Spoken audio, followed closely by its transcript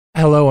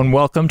Hello and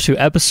welcome to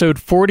episode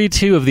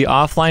 42 of the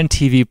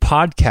OfflineTV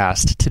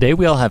podcast. Today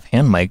we all have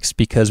hand mics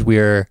because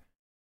we're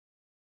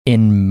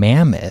in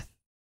Mammoth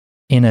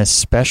in a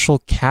special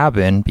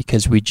cabin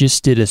because we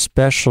just did a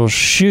special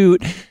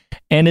shoot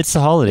and it's the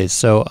holidays.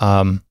 So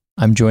I'm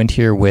joined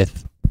here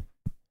with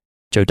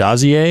Joe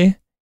Dazier,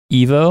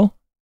 Evo,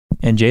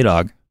 and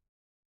J-Dog.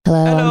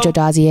 Hello, I'm Joe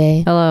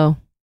Dazier. Hello.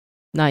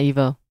 Not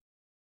Evo.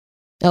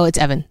 Oh, it's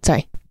Evan.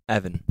 Sorry.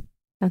 Evan.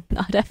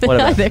 Not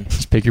Evan either.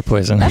 Just pick your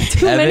poison. That's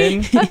too many.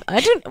 I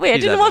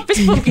didn't want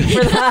fist poking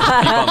for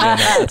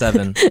that. That's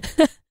Evan.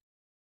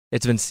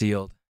 It's been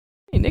sealed.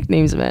 Hey,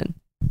 nicknames, man.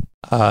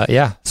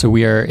 So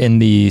we are in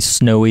the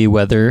snowy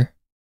weather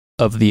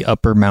of the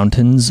upper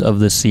mountains of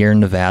the Sierra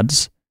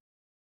Nevadas.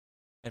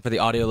 And for the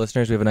audio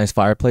listeners, we have a nice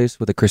fireplace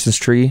with a Christmas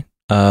tree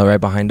right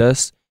behind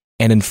us.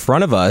 And in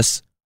front of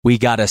us, we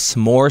got a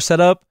s'more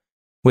set up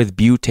with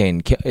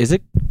butane. Is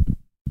it?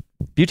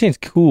 Butane's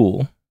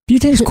cool.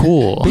 Butane's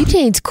cool.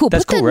 Butane's cool.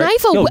 That's Put cool, the right?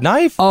 knife away. Yo,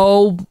 knife.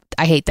 Oh,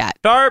 I hate that.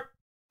 Sharp.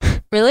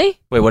 Really?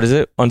 Wait, what is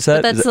it on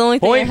set? But that's the only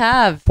thing I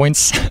have.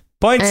 Points.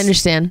 I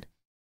understand.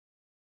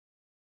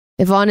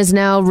 Yvonne is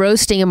now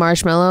roasting a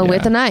marshmallow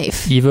with a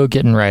knife. Evo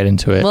getting right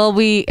into it. Well,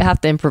 we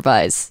have to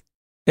improvise.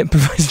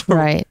 Improvise.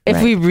 Right.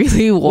 If we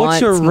really want.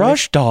 What's your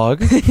rush,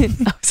 dog? Oh,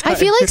 I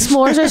feel like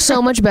s'mores are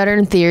so much better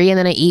in theory, and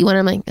then I eat one.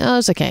 I'm like, oh,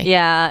 it's okay.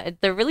 Yeah,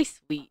 they're really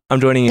sweet. I'm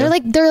joining you.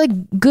 They're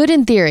like good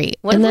in theory.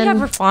 What and if then, we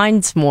have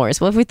refined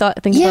s'mores? What if we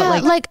think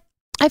about like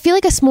I feel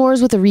like a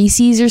s'mores with a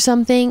Reese's or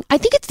something. I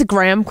think it's the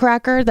graham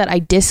cracker that I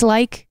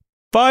dislike.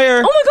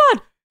 Fire. Oh my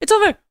god, it's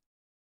over.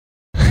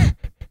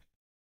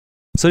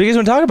 So what do you guys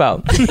want to talk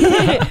about?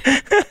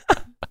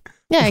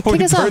 Yeah, Before kick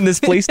we us off. burn this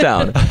place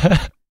down.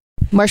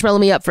 Marshmallow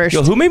me up first.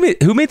 Yo, who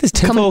made this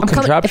tinfoil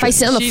contraption? If I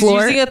sit on the She's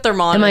floor, using a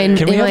thermometer.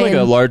 Can we have like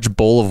a large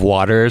bowl of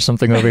water or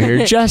something over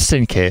here just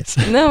in case?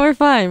 No, we're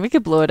fine. We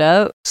could blow it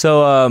out.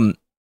 So,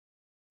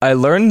 I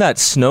learned that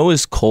snow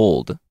is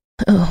cold.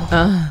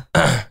 Oh.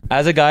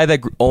 As a guy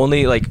that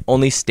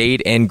only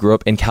stayed and grew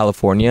up in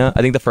California,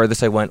 I think the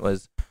furthest I went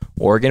was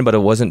Oregon, but it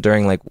wasn't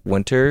during like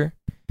winter,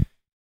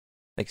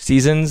 like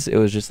seasons. It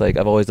was just like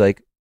I've always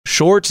like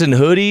shorts and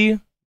hoodie,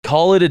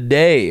 call it a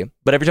day.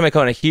 But every time I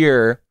kind of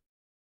hear,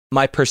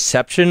 my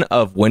perception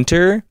of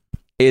winter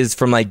is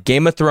from like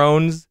Game of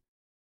Thrones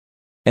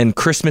and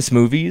Christmas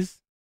movies.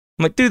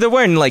 I'm like, dude, they're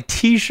wearing like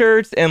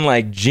t-shirts and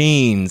like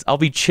jeans. I'll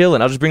be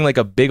chilling. I'll just bring like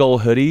a big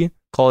old hoodie,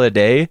 call it a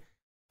day.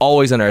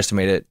 Always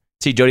underestimate it.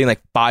 See Jody in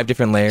like 5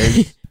 different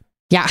layers.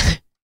 Yeah.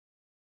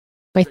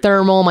 My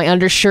thermal, my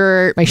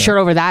undershirt, my shirt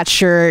over that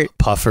shirt,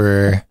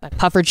 Puffer. my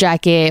puffer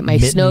jacket, my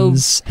snow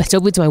Mittens.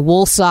 boots, my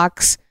wool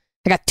socks.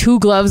 I got 2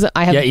 gloves.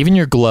 I have. Yeah, even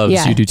your gloves,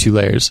 Yeah. you do 2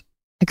 layers.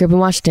 I grew up in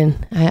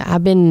Washington.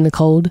 I've been in the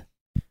cold.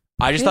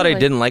 I just thought I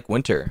didn't like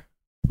winter,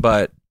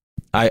 but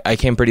I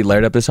came pretty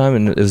layered up this time,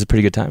 and it was a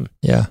pretty good time.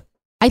 Yeah.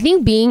 I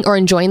think being or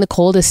enjoying the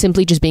cold is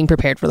simply just being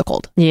prepared for the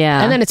cold.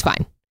 Yeah. And then it's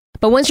fine.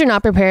 But once you're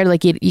not prepared,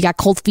 like you got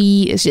cold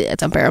feet,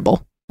 it's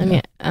unbearable. I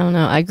mean, I don't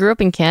know. I grew up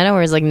in Canada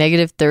where it's like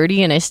 -30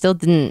 and I still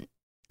didn't.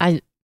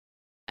 I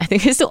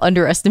think I still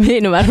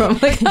underestimate no matter what. I'm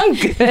like, I'm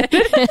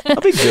good.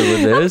 I'll be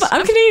good with this.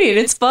 I'm Canadian.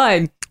 It's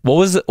fine. What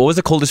was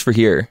the coldest for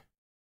here?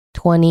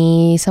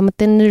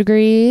 20-something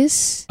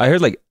degrees. I heard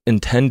like in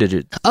 10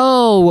 digits.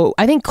 Oh,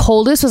 I think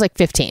coldest was like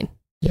 15.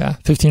 Yeah,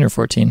 15 or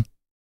 14.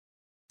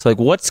 So like,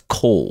 what's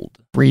cold?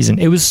 Freezing.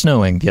 It was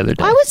snowing the other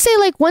day. I would say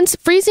like once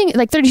freezing,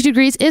 like 32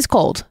 degrees is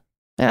cold.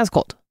 That's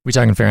cold. We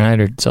talking Fahrenheit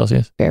or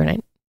Celsius?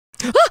 Fahrenheit.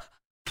 You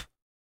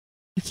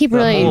keep The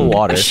really whole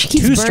water. She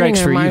keeps 2 burning strikes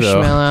her for you,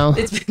 though. marshmallow.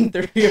 It's been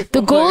 3 or 4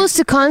 The goal is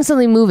to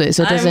constantly move it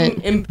so it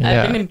doesn't.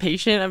 I've been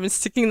impatient. I've been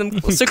sticking them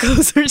closer to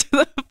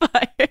the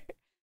fire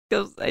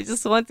because I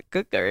just want to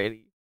cook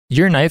already.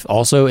 Your knife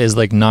also is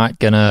like not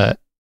gonna.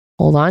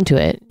 Hold on to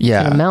it.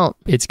 Yeah. It's gonna melt.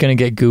 It's gonna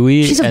get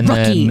gooey. She's a and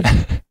rookie.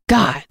 then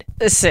God.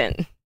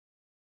 Listen,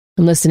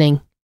 I'm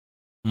listening.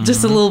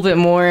 just a little bit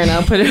more and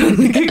I'll put it on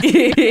the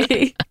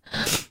cookie.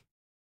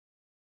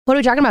 What are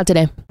we talking about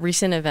today?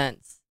 Recent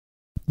events.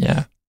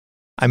 Yeah.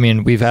 I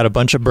mean, we've had a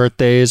bunch of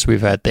birthdays.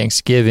 We've had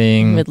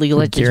Thanksgiving. With Legal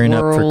we're Legends gearing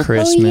up World. for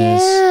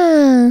Christmas.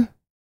 Oh,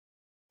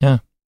 yeah.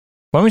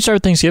 Why don't we start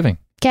with Thanksgiving?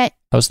 Okay.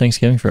 How was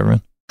Thanksgiving for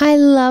everyone? I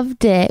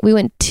loved it. We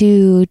went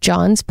to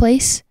John's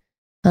place.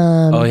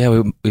 Oh yeah,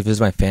 we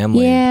visited my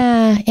family.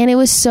 Yeah, and it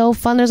was so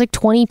fun. There's like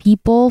 20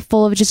 people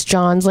full of just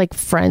John's like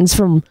friends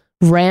from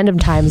random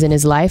times in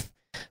his life,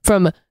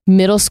 from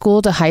middle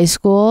school to high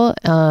school.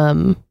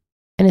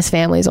 And his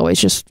family is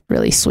always just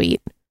really sweet.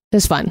 It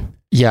was fun.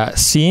 Yeah,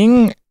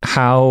 seeing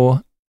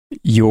how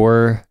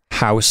your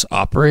house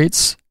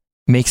operates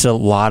makes a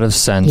lot of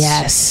sense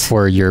Yes.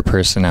 for your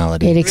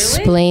personality. It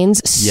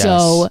explains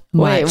so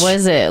much. Wait, what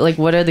is it? Like,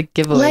 what are the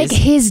giveaways? Like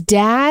his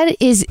dad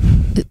is,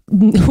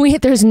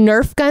 there's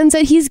Nerf guns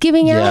that he's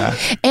giving out,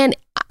 and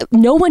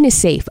no one is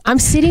safe. I'm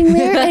sitting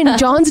there, and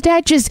John's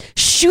dad just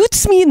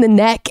shoots me in the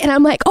neck, and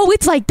I'm like, oh,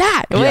 it's like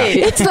that. Wait,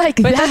 it's like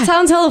but that. that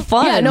sounds hella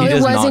fun. Yeah, no, He it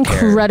does was not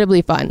care.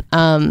 incredibly fun.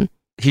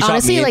 he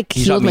honestly, shot me. like, He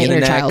shot healed me my in the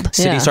inner neck. child.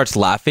 Sydney Yeah. starts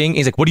laughing.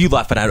 He's like, "What are you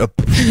laughing at?"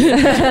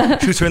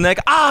 Shoots her in the neck.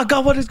 Ah,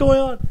 God, what is going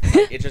on?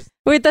 Like,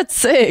 Wait, that's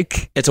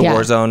sick. it's a Yeah.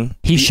 war zone.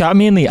 He shot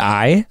me in the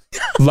eye.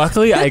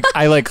 Luckily,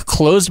 I like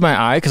closed my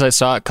eye because I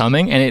saw it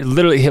coming, and it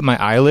literally hit my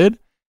eyelid.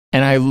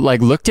 And I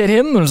like looked at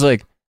him and was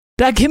like,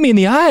 "That hit me in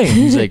the eye." And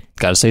he's like,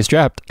 "Gotta stay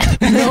strapped."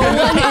 No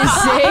one is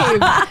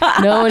saved.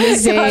 No one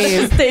is Gotta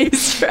saved. stay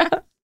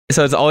strapped.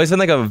 So it's always been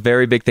like a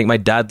very big thing. My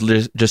dad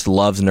just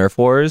loves Nerf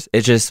wars.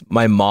 It's just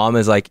my mom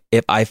is like,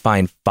 if I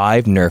find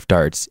 5 Nerf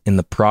darts in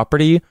the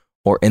property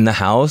or in the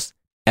house,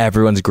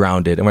 everyone's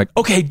grounded. I'm like,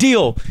 okay,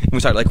 deal. And we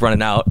start like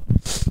running out,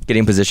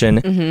 getting in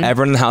position. Mhm.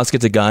 Everyone in the house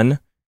gets a gun.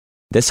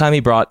 This time he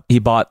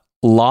bought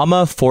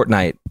Llama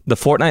Fortnite, the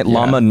Fortnite Yeah.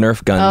 Llama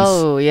Nerf guns.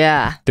 Oh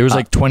yeah. There was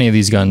like 20 of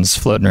these guns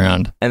floating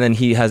around. And then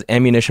he has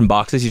ammunition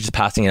boxes. He's just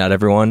passing it out to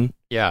everyone.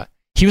 Yeah.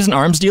 He was an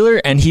arms dealer,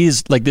 and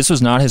he's like, this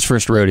was not his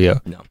first rodeo.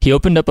 No. He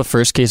opened up a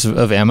first case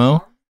of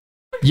ammo.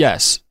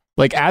 Yes.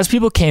 Like, as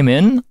people came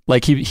in,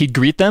 like, he'd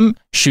greet them,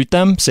 shoot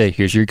them, say,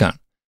 "Here's your gun."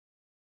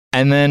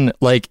 And then,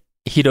 like,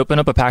 he'd open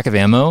up a pack of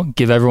ammo,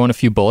 give everyone a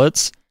few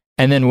bullets.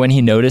 And then when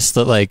he noticed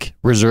that, like,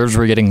 reserves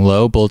were getting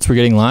low, bullets were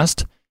getting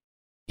lost,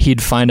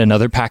 he'd find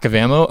another pack of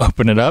ammo,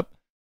 open it up,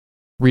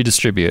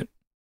 redistribute,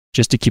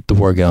 just to keep the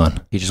war going.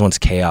 He just wants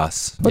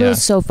chaos. But it Yeah.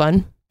 was so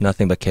fun.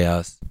 Nothing but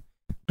chaos.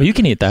 But you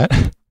can eat that.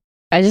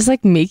 I just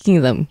like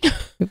making them.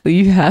 Will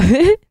you have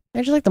it? I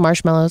just like the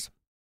marshmallows.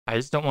 I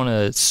just don't want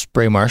to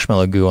spray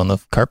marshmallow goo on the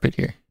carpet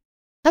here.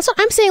 That's what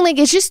I'm saying. Like,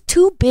 it's just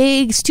too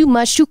big, it's too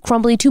much, too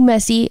crumbly, too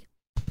messy.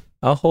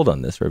 I'll hold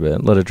on this for a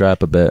bit. Let it dry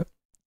up a bit.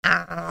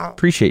 Ow.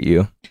 Appreciate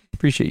you,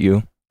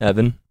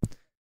 Evan.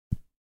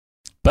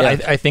 But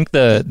Yeah. I think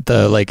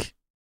the like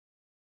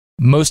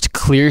most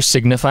clear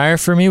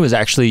signifier for me was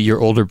actually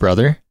your older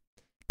brother,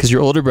 because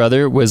your older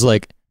brother was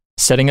like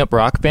setting up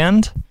Rock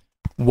Band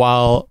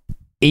while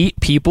 8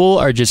 people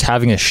are just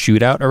having a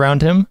shootout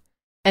around him,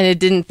 And it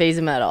didn't phase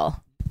him at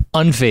all.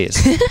 unfazed.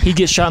 He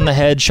gets shot in the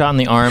head, shot in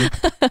the arm,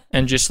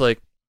 and just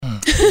like, yeah.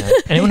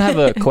 Anyone have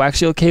a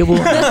coaxial cable?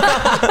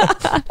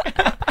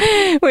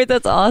 Wait,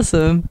 that's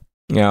awesome.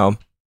 Yeah,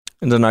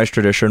 it's a nice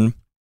tradition.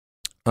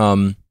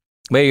 Wait,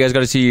 you guys got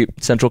to see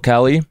Central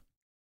Cali,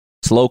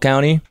 Slow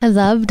County. I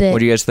loved it. What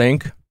do you guys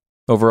think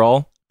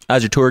overall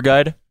as your tour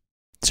guide?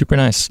 Super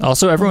nice.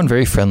 Also, everyone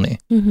very friendly.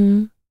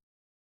 Mm-hmm.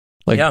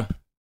 Like, yeah.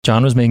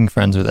 John was making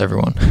friends with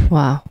everyone.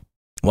 Wow.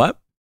 What?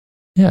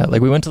 Yeah,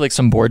 like we went to like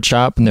some board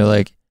shop, and they're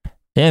like,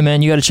 "Yeah,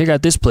 man, you got to check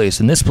out this place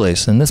and this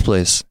place and this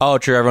place." Oh,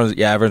 true.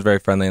 Everyone's very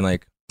friendly and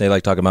like they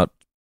like talking about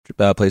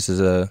places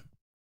for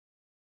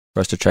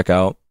us to check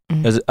out.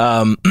 Mhm. 'Cause,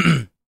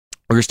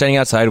 we were standing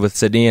outside with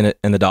Sydney and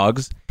the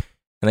dogs,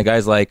 and the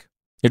guy's like,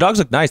 "Your dogs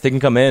look nice. They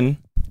can come in."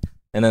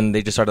 And then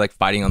they just started like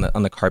fighting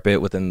on the carpet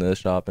within the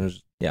shop, and it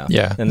was, yeah.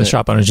 Yeah, And the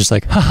shop owner's just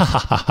like, "Ha ha ha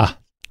ha ha!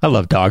 I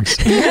love dogs."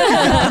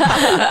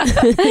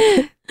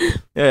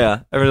 Yeah,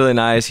 everyone's really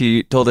nice.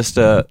 He told us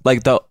to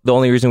like the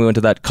only reason we went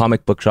to that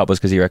comic book shop was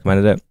because he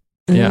recommended it.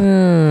 Yeah.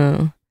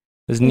 Oh.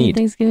 It was neat.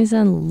 Thanksgiving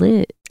sound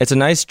lit. It's a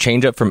nice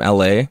change up from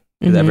LA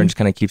because Mhm. everyone just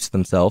kind of keeps to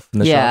themselves in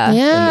the Yeah. shop.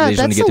 Yeah, they just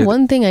wanna that's get the through-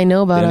 one thing I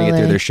know They about want to get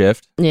through LA. their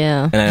shift,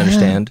 Yeah. and I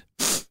understand.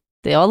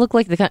 They all look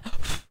like they kind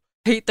of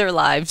hate their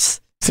lives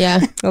Yeah,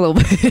 a little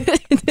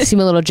bit. seem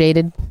a little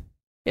jaded.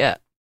 Yeah.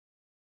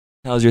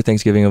 How was your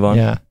Thanksgiving, Yvonne?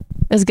 Yeah.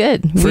 It's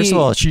good. First of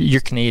all,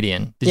 you're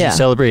Canadian. Did Yeah. you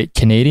celebrate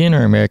Canadian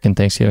or American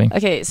Thanksgiving?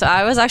 Okay, so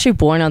I was actually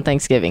born on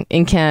Thanksgiving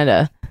in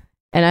Canada.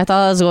 And I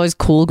thought it was always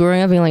cool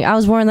growing up being like, I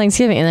was born on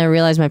Thanksgiving. And then I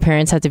realized my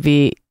parents had to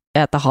be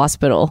at the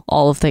hospital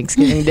all of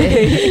Thanksgiving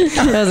Day.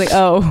 And I was like,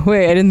 oh,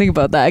 wait, I didn't think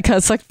about that. It kind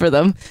of sucked for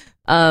them.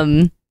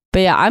 But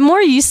yeah, I'm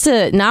more used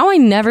to, now I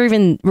never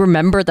even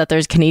remember that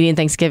there's Canadian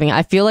Thanksgiving.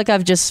 I feel like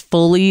I've just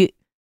fully,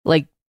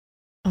 like,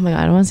 oh my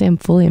God, I don't want to say I'm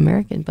fully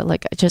American, but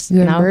like, I just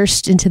You're now,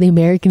 immersed into the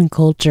American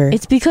culture.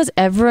 it's because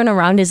everyone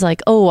around is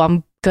like, oh,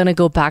 I'm gonna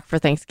go back for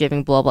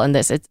Thanksgiving, blah blah, and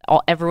this. It's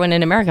all everyone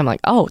in America. I'm like,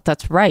 oh,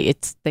 that's right.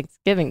 It's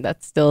Thanksgiving.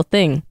 That's still a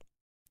thing.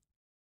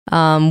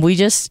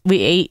 We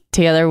ate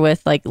together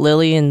with like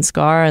Lily and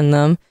Scar and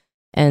them,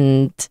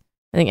 and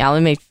I think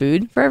Alan made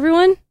food for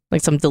everyone,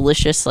 like some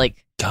delicious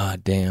like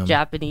God damn.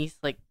 Japanese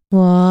like steak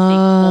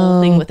wow.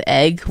 bowl thing with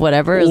egg,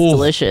 whatever. It was Ooh.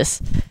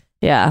 delicious.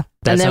 Yeah,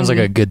 That And then sounds like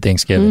a good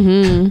Thanksgiving.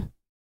 Mm-hmm.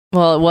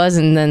 Well, it was,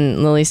 and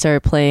then Lily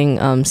started playing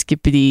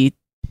Skippity,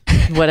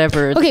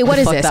 whatever. Okay, what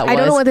the is fuck this? that I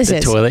don't know was. what this The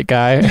is. toilet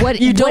guy.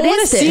 What You don't what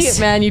want is to see this?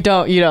 it, man. You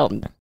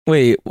don't.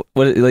 Wait,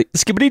 what? Like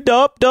skippity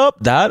dop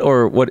that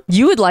or what?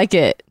 You would like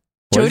it.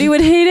 What is Jody it?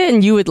 would hate it,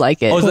 and you would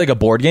like it. Oh, it's like a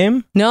board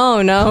game.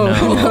 No. No.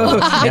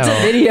 It's a No.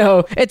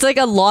 video. It's like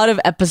a lot of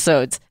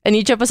episodes, and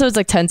each episode is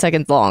like 10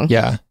 seconds long.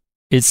 Yeah.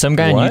 It's some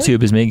guy on What?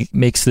 YouTube is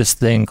makes this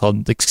thing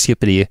called like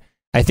Skippity.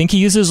 I think he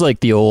uses like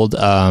the old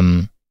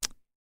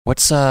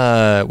what's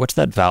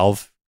that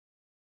Valve?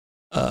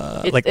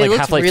 It Like looks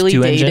Half-Life really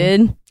 2 engine.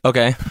 dated.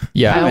 Okay,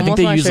 Yeah, I I think almost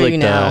they wanna use show like you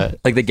now. the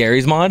like the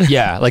Gary's mod.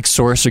 yeah, like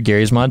Source or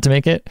Gary's mod to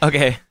make it.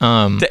 Okay,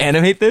 To to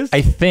animate this.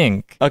 I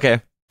think,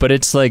 Okay, but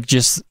it's like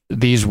just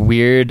these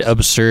weird,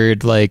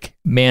 absurd, like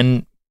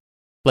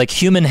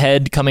human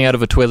head coming out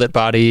of a toilet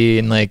body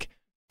and like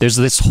there's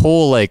this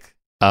whole like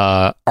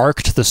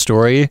arc to the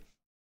story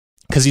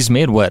because he's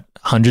made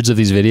hundreds of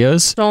these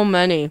videos, So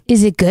many.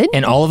 Is it good?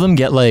 and all of them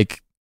get like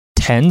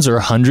tens or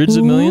hundreds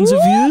of millions of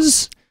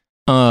views.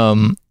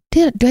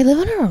 Dude, do I live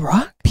under a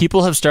rock?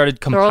 People have started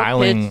They're all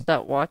compiling. kids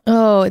that watch.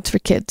 Oh, it's for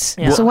kids.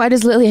 Yeah. So why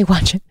does Lily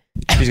watch it?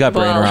 She's got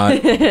brain rot.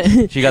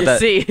 She got that.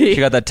 See. She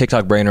got that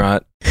TikTok brain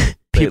rot.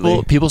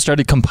 lately. People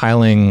started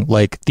compiling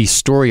like the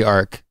story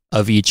arc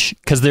of each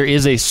because there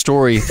is a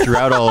story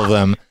throughout all of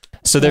them.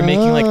 So they're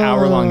making like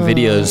hour-long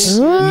videos.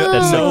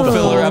 That's No like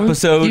filler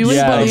episodes. You would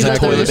Yeah, believe that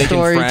exactly. there's a Making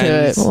story to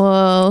friends it.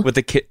 Whoa. with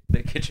the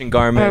kitchen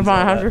garments. Oh,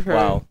 all that. 100%.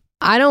 Wow.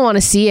 I don't want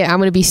to see it. I'm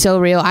going to be so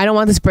real. I don't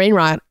want this brain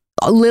rot.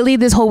 Lily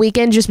this whole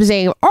weekend just been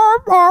saying,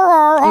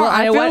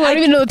 I don't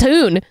even know the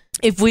tune.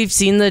 If we've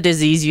seen the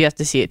disease, you have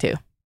to see it too.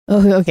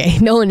 Oh, okay.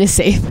 No one is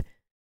safe.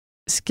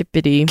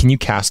 Skippity. Can you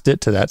cast it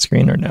to that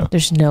screen or no?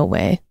 There's no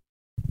way.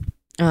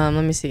 Let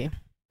me see.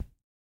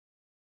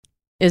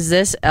 Is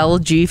this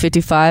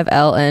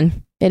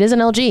LG55LN? It is an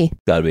LG.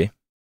 Gotta be.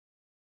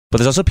 But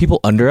there's also people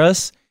under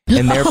us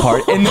in their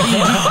part, and then you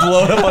just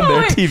blow it up on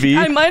their TV.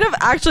 I might have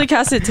actually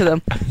cast it to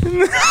them.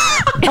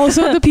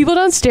 Also, the people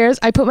downstairs,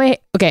 I put my...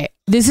 Okay,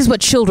 this is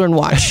what children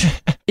watch.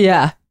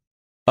 Yeah.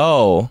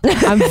 Oh,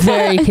 I'm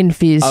very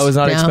confused I was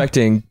not now.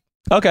 expecting.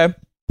 Okay.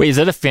 Wait, is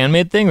that a fan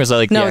made thing or is that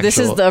like No, the this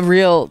is actual- the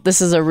real.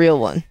 This is a real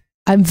one.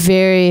 I'm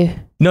very...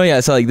 No,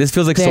 yeah. So like this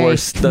feels like Very,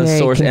 the very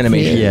source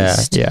animation. Yeah,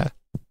 confused. yeah.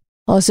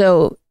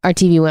 Also, our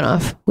TV went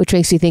off, which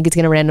makes me think it's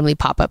going to randomly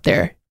pop up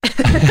there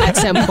at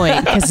some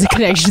point because the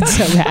connection's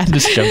so bad.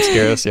 Just jump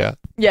scare us, yeah.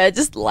 Yeah,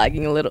 just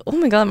lagging a little. Oh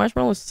my god,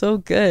 marshmallow was so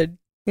good.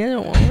 Yeah, I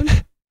don't want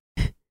one.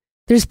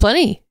 There's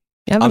plenty.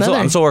 You have another.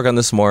 I'm still working on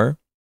this more.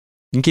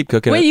 You can keep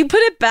cooking. Wait, it. you put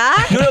it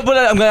back? No, but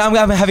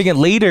I'm having it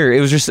later. It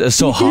was just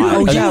so hot.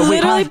 You yeah, wait,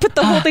 literally put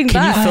the whole thing Can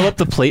back. you fill up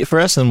the plate for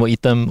us and we'll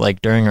eat them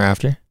like during or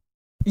after?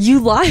 You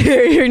liar!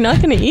 You're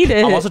not gonna eat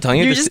it. I'm also telling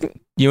you, You're this- just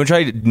You want to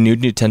try new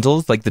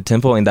utensils? Like the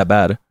tempo ain't that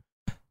bad.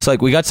 So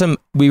like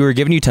we were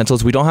given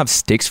utensils. We don't have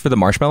sticks for the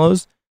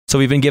marshmallows, so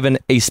we've been given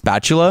a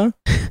spatula,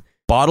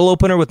 bottle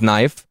opener with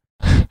knife,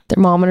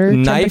 Thermometer,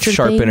 knife temperature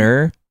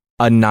sharpener,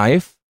 a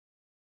knife,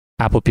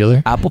 Apple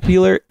peeler? apple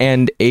peeler,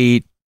 and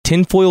a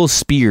tinfoil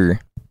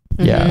spear.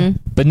 Yeah. Mhm.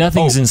 But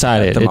nothing's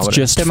inside it. It's thermometer.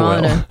 just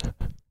Thermometer. foil.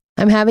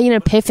 I'm having an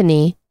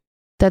epiphany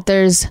that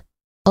there's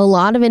a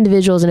lot of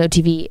individuals in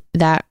OTV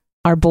that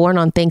are born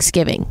on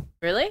Thanksgiving.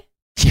 Really?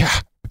 Yeah.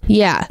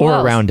 Yeah. Or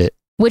Wow. around it.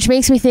 Which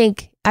makes me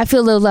think I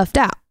feel a little left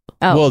out.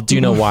 Oh. Well, do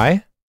you know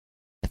why?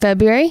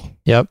 February?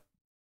 Yep.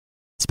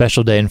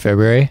 Special day in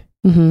February.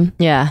 Mm-hmm.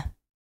 Yeah,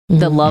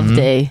 the love Mhm.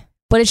 day.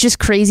 But it's just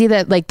crazy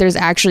that like there's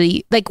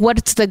actually like what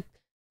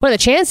are the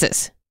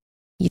chances?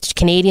 It's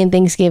Canadian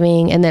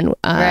Thanksgiving and then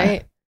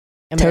Right.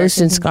 Toast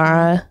and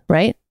Scara,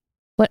 right?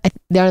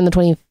 They're on the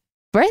 20th,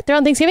 right? They're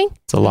on Thanksgiving?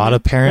 It's a lot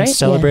of parents Right?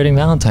 celebrating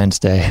Valentine's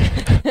Day.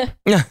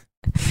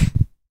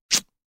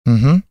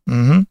 Mm-hmm.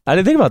 Mm-hmm. I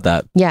didn't think about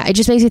that. Yeah, it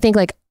just makes me think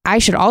like I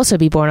should also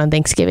be born on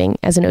Thanksgiving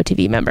as an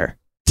OTV member.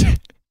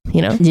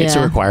 You know? It's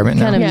a requirement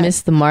now. Kind of Yeah.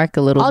 missed the mark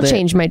a little I'll bit.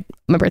 change my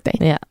birthday.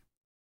 Yeah.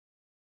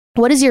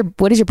 What is your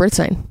birth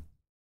sign?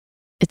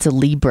 It's a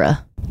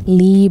Libra.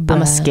 Libra.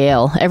 I'm a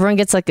scale. Everyone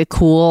gets like a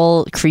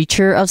cool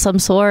creature of some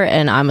sort,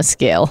 and I'm a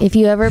scale. If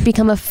you ever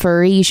become a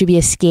furry, you should be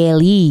a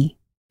scaly.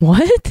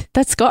 What?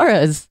 That's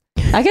Scara's.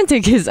 I can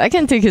take his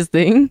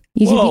thing.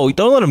 You can Whoa!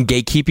 Don't let him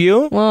gatekeep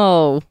you.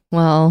 Whoa.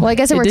 Well. well, I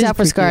guess it works is out for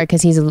pretty Scar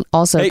because he's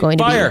also Hey, going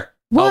to fire!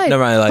 be. What? Oh,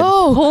 never mind. I lied.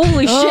 Oh,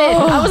 Holy shit.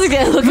 Oh. I was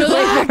going to look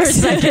away for a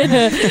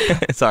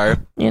second. Sorry.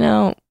 You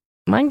know,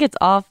 mine gets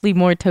awfully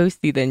more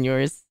toasty than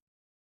yours.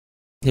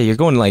 Yeah, you're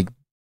going like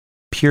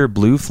pure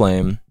blue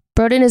flame.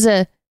 Broden is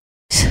a.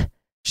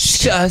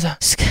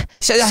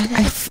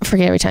 I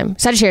forget every time.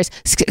 Sagittarius,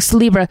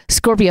 Libra,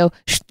 Scorpio,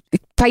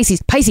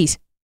 Pisces.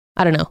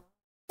 I don't know.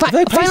 I feel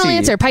like Final Pisces.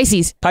 answer,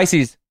 Pisces.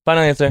 Pisces.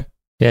 Final answer.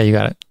 Yeah, you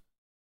got it.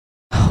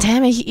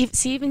 Damn it.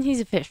 See, even he's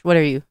a fish. What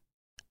are you?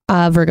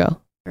 Virgo.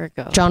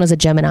 Virgo. John is a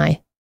Gemini.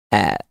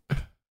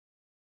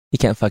 You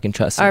can't fucking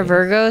trust Are me.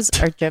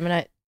 Virgos, are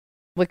Gemini.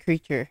 What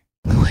creature?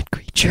 What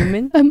creature?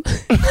 Human? I'm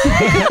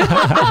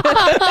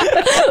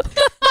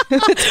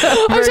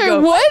sorry,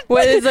 what?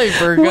 What is a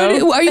Virgo?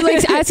 What, are you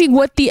like asking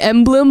what the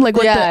emblem? Like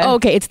what Yeah. the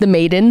okay, it's the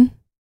maiden.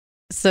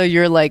 So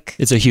you're like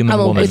It's a human I'm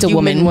a- woman. it's a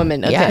human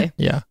woman. Okay.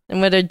 Yeah. And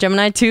what are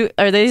Gemini two?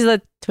 Are these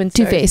the twin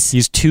Two stars? face.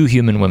 He's two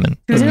human women.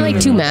 Isn't it Mhm. like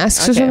two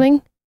masks or Okay.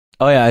 something?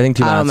 Oh yeah, I think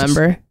two I don't masks.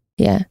 remember.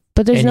 Yeah.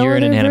 But there's And no you're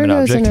an other inanimate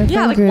Virgos object? in our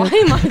Yeah, like friend why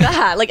group. am I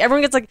that? Like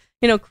everyone gets like,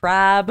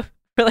 crab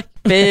or like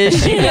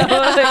fish,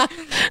 like,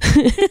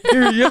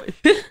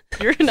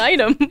 you're an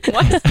item.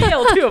 Why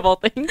scale too of all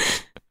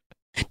things?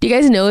 Do you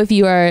guys know if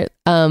you are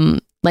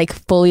like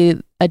fully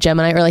a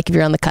Gemini or like if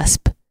you're on the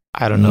cusp?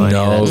 I don't know any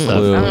No of that stuff.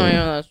 clue. I don't even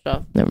know that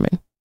stuff. Never mind.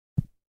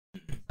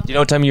 Do you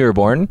know what time you were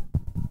born?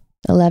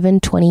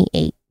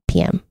 11:28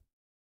 p.m.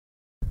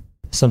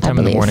 Sometime I in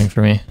the believe. morning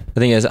for me. The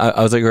thing is,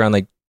 I was like around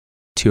like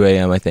 2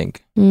 a.m. I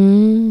think. I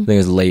think it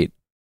was late.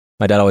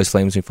 My dad always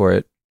flames me for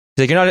it.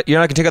 He's like, you're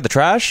not gonna take out the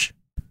trash?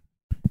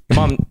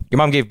 Your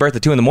mom gave birth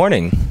at 2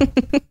 a.m.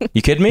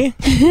 You kidding me?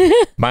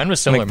 Mine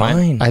was similar. Like,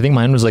 fine. I think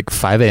mine was like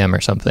 5 a.m.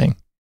 or something.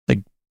 Like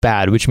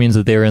bad, which means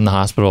that they were in the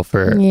hospital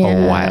for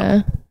a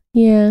while.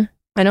 Yeah.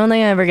 I don't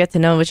think I ever get to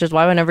know, which is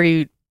why whenever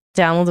you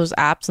download those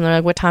apps and they're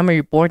like, what time are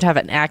you born, to have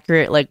an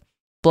accurate, like,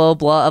 blah,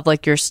 blah, of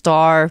like your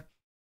star.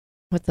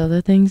 What's the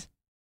other things?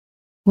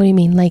 What do you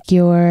mean? Like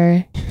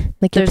your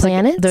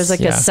planets? There's like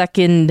a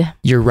second.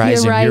 You're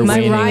rising, you're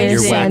rising, waning,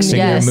 you're waxing,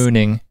 yes. you're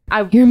mooning.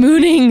 You're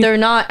mooning. They're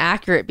not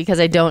accurate because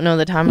I don't know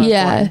the time. I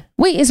was born.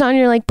 Wait, it's on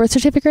your like birth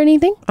certificate or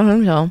anything? I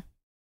don't know.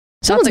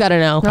 Someone's got to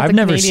know. Not I've the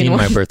never Canadian seen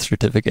my one. birth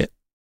certificate.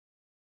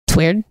 It's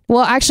weird.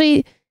 Well,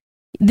 actually,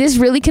 this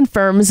really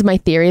confirms my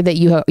theory that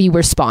you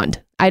were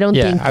spawned. I don't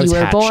Yeah, think I was you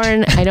were hatched.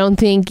 born.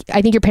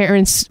 I think your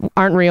parents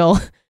aren't real.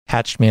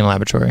 Hatched me in a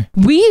laboratory.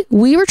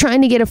 We were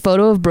trying to get a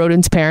photo of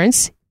Broden's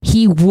parents.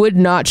 He would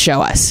not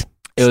show us.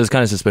 It was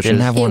kind of suspicious.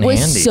 Didn't have one It was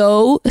handy.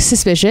 so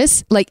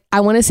suspicious. Like,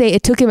 I want to say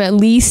it took him at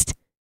least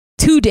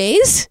 2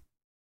 days.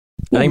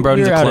 I think we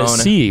Broden's were a out at clone.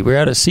 sea. We were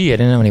out at sea. I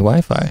didn't have any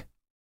Wi-Fi.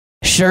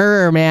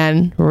 Sure,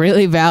 man.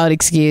 Really valid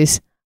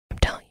excuse. I'm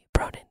telling you,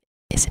 Broden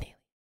is an alien.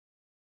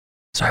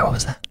 Sorry, what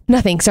was that?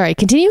 Nothing. Sorry.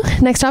 Continue.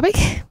 Next topic.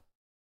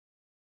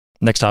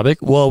 Next topic.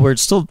 Well, we're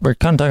kind of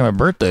talking about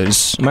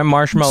birthdays. My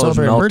marshmallows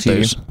Celebrating melty.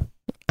 birthdays.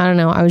 I don't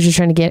know. I was just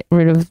trying to get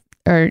rid of,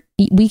 or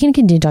we can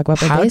continue to talk about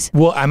birthdays.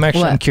 Well, I'm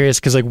What? curious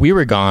because like we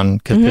were gone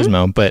because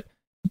Mhm. Pismo, but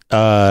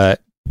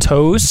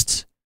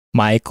Toast,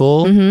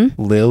 Michael,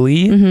 Mm-hmm.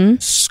 Lily, Mm-hmm.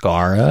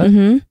 Scara,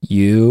 Mm-hmm.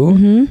 you,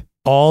 Mm-hmm.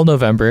 all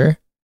November.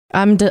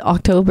 I'm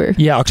October.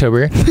 Yeah,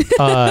 October.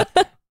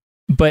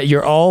 But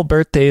you're all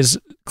birthdays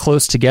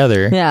close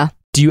together. Yeah.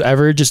 Do you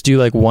ever just do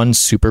like one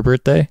super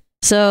birthday?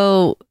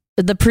 So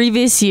the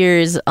previous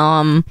years,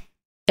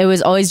 it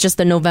was always just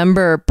the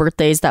November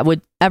birthdays that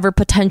would ever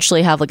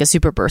potentially have like a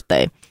super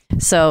birthday.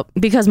 So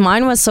because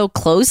mine was so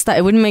close that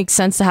it wouldn't make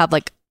sense to have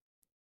like,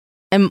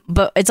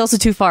 but it's also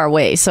too far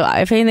away. So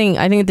if anything,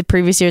 I think the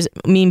previous years,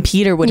 me and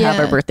Peter would have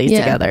Yeah, our birthdays yeah.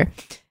 together,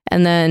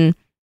 and then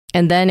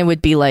it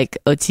would be like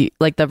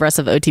like the rest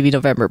of OTV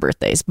November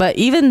birthdays. But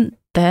even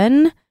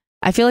then,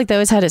 I feel like they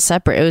always had it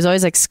separate. It was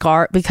always like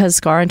because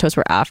Scar and Toast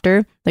were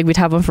after. Like we'd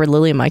have one for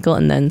Lily and Michael,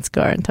 and then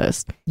Scar and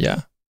Toast.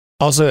 Yeah.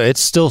 Also, it's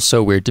still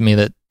so weird to me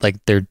that like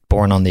they're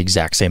born on the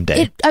exact same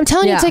day. I'm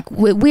telling you, it's Yeah.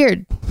 like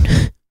weird.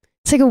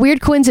 It's like a weird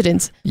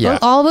coincidence. Yeah.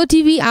 All of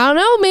OTV, I don't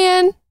know,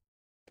 man.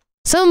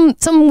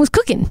 Someone was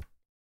cooking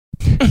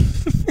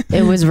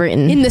It was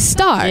written in the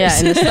stars. Yeah,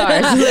 in the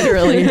stars,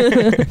 literally.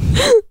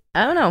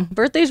 I don't know.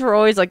 Birthdays were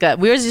always like that.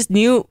 We always just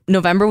knew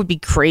November would be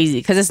crazy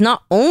because it's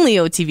not only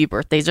OTV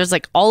birthdays. There's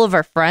like all of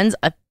our friends,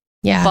 a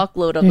Yeah.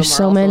 fuckload of There's them are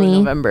so also in many.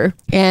 November.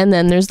 And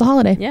then there's the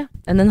holiday. Yeah,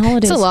 and then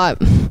holidays. It's a lot.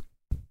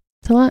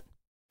 It's a lot.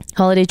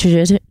 Holiday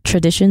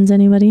traditions,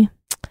 anybody?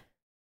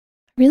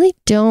 Really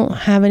don't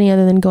have any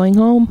other than going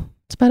home.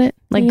 That's about it.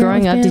 Like Hanging out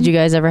growing with up, fam. did you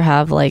guys ever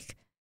have like,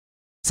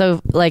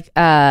 so like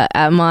on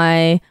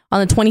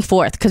the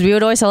 24th, because we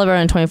would always celebrate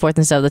on the 24th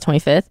instead of the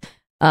 25th.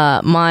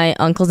 My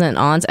uncles and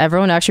aunts,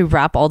 everyone would actually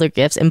wrap all their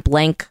gifts in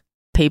blank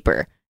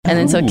paper. And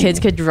then so Ooh. kids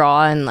could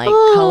draw and like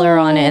Oh. color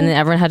on it. And then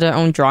everyone had their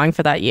own drawing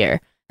for that year.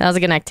 That was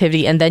like an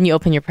activity. And then you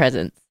open your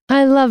presents.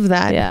 I love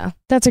that. Yeah.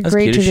 That's a That's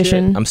great cute as shit.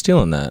 tradition. I'm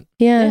stealing that.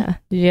 Yeah. Yeah.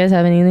 Did you guys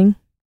have anything?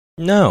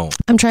 No.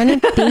 I'm trying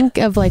to think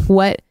of like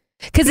what,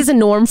 because it's a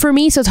norm for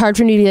me, so it's hard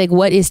for me to like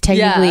what is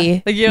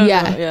technically.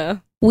 Yeah.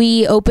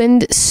 We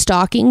opened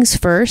stockings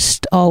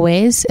first,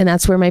 always, and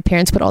that's where my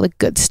parents put all the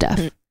good stuff.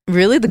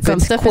 Really? The From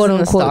good stuff quote is in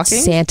the unquote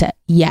stocking? Santa. Like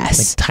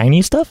Yes.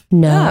 tiny stuff?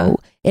 No.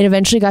 It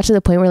eventually got to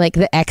the point where like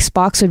the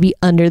Xbox would be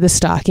under the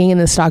stocking and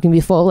the stocking would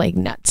be full of like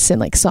nuts and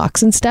like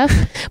socks and stuff.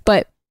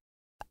 But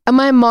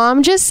my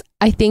mom just,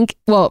 I think,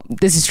 well,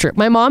 this is true.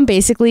 My mom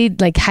basically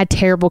like had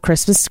terrible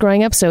Christmas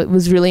growing up. So it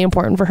was really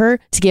important for her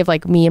to give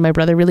like me and my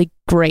brother really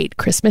great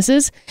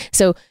Christmases.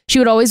 So she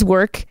would always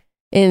work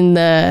in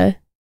the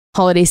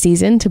holiday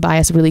season to buy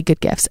us really good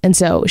gifts. And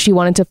so she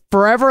wanted to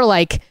forever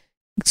like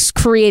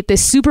create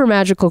this super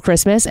magical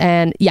Christmas.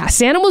 And yeah,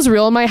 Santa was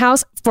real in my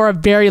house for a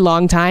very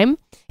long time.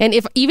 And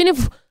even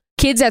if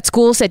kids at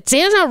school said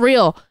Santa's not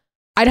real,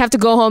 I'd have to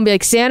go home and be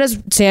like,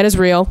 Santa's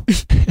real.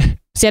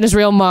 Santa's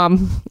real,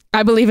 Mom.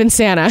 I believe in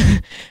Santa.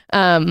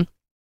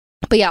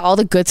 But yeah, all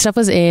the good stuff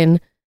was in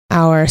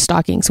our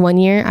stockings. One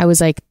year I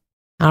was like,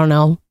 I don't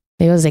know,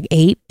 maybe I was like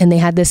 8, and they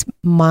had this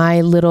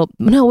what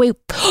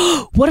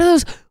are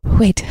those?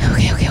 Wait,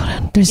 okay, hold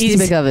on. There's Easy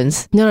these, Bake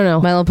Ovens. no.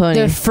 My Little Pony.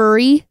 They're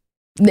furry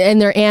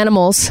and they're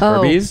animals.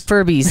 Furbies?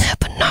 Furbies.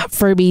 But not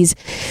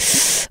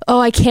Furbies. Oh,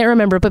 I can't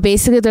remember. But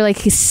basically, they're like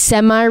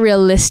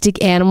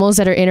semi-realistic animals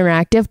that are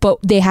interactive. But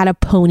they had a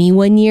pony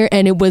one year,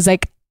 and it was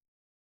like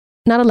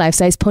not a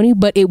life-size pony,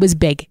 but it was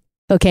big.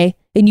 Okay,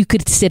 and you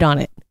could sit on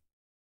it.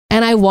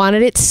 And I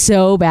wanted it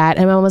so bad.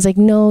 And my mom was like,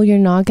 "No, you're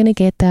not gonna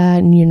get that,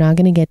 and you're not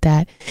gonna get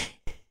that."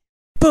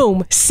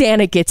 Boom!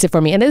 Santa gets it for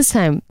me. And this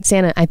time,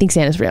 I think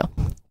Santa's real.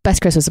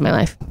 Best Christmas of my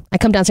life. I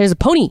come downstairs, a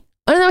pony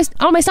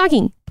on my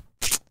stocking.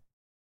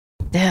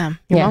 Damn.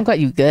 Your Yeah. mom got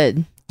you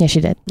good. Yeah,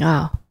 she did.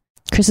 Wow.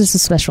 Christmas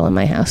is special in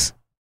my house.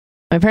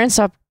 My parents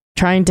stopped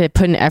trying to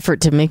put an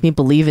effort to make me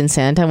believe in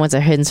Santa once I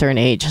hit a certain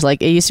age.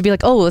 Like it used to be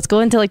like, oh, let's go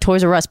into like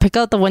Toys R Us, pick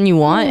out the one you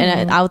want,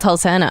 and I'll tell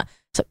Santa.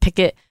 So pick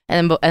it,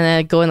 and then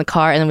I'd go in the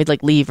car, and then we'd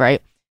like leave.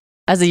 Right.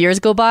 As the years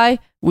go by,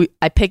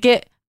 I pick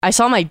it. I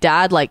saw my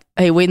dad like,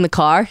 hey, wait in the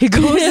car. He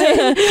goes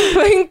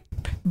in,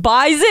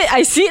 buys it.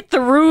 I see it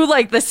through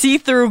like the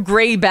see-through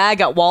gray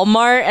bag at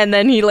Walmart, and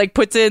then he like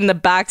puts it in the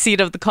back seat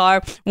of the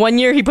car. One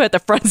year he put it at the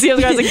front seat of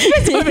the car. I was like, you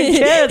guys don't even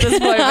care at this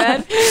point,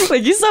 man.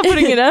 Like you stop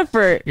putting in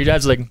effort. Your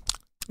dad's like,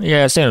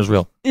 yeah, Santa's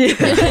real.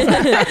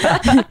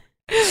 I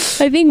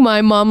think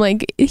my mom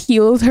like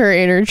healed her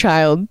inner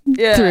child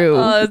through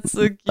that's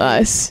so cute.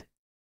 us.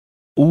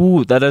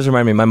 Ooh, that does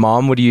remind me. My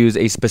mom would use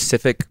a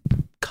specific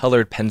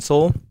colored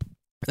pencil.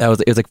 It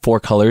was like 4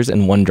 colors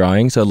in one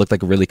drawing, so it looked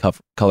like really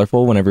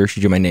colorful whenever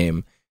she drew my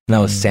name. And that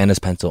was Santa's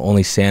pencil.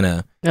 Only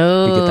Santa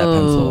could get that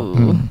pencil.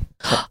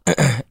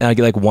 And I'd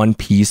get like one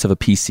piece of a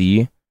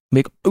PC.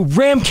 Make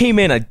RAM came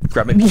in. I'd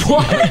grab my PC.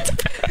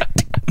 What?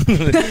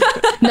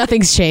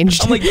 Nothing's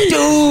changed. I'm like,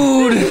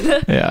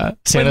 dude. Yeah.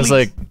 Santa's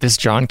like, this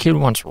John kid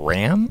wants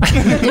RAM?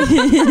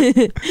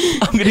 I'm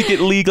gonna get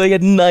league like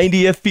at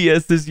 90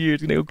 FPS this year.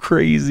 It's gonna go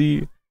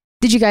crazy.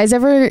 Did you guys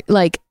ever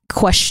like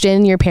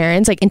question your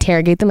parents, like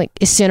interrogate them, like,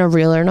 is Santa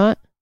real or not?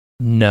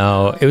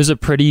 No, it was a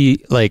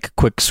pretty like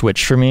quick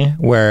switch for me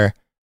where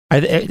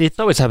it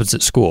always happens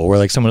at school where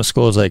like someone at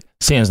school is like,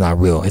 Santa's not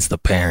real, it's the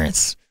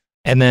parents.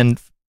 And then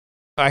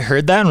I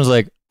heard that and was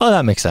like, oh,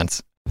 that makes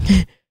sense.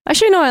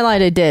 Actually, no, I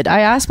lied. I did. I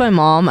asked my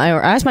mom. I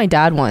asked my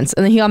dad once,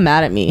 and then he got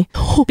mad at me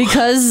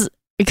because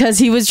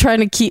he was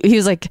trying to keep. He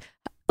was like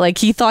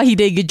he thought he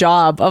did a good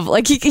job of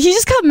like he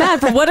just got mad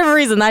for whatever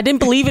reason. I didn't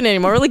believe in it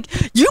anymore. We're like,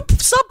 you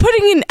stop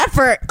putting in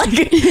effort. Like,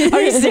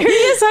 are you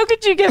serious? How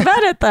could you get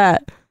mad at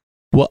that?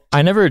 Well,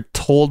 I never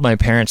told my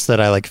parents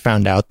that I like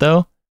found out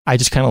though. I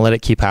just kind of let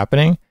it keep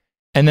happening.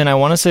 And then I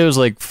want to say it was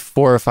like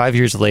 4 or 5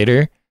 years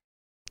later,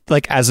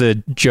 like as a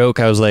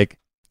joke, I was like,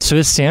 so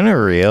is Santa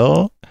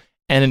real?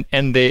 And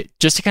they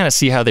just to kind of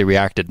see how they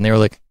reacted. And they were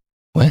like,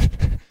 what?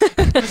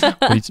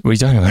 what are you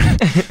talking about?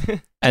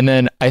 And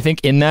then I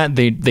think in that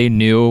they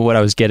knew what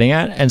I was getting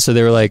at. And so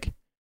they were like,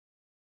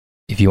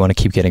 if you want to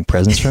keep getting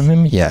presents from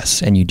him,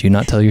 yes. And you do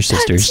not tell your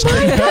sisters.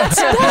 Really?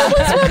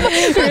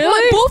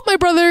 Both my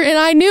brother and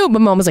I knew.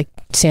 But mom was like,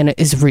 Santa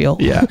is real.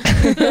 Yeah.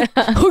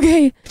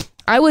 Okay.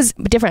 I was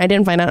different. I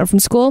didn't find out from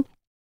school.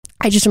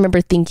 I just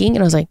remember thinking,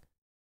 and I was like,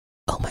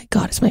 oh my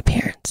God, it's my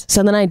parents.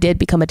 So then I did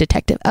become a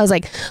detective. I was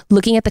like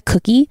looking at the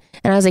cookie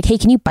and I was like, hey,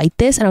 can you bite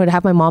this? And I would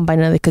have my mom bite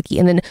another cookie.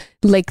 And then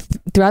like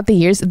throughout the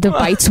years, the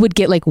bites would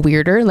get like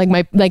weirder. Like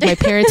my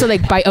parents would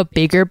like bite a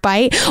bigger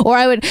bite, or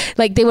I would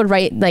like, they would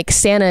write like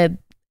Santa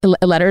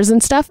letters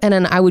and stuff. And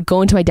then I would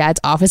go into my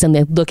dad's office and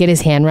they'd look at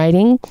his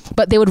handwriting,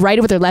 but they would write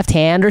it with their left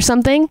hand or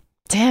something.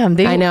 Damn.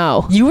 I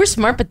know. You were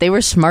smart, but they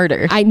were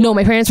smarter. I know.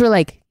 My parents were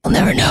like, I'll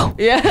never know.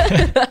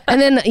 Yeah. And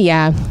then,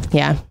 yeah.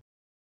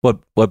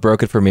 What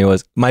broke it for me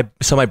was my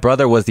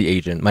brother was the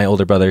agent. My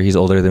older brother, he's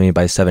older than me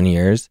by 7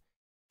 years.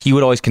 He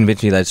would always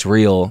convince me that it's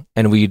real,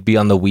 and we'd be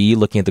on the Wii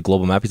looking at the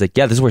global map. He's like,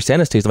 "Yeah, this is where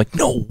Santa stays." I'm like,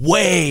 "No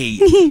way,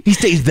 he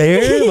stays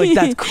there!" Like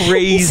that's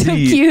crazy. So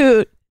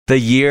cute. The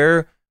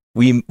year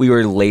we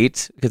were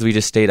late because we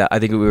just stayed out. I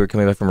think we were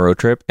coming back from a road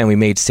trip, and we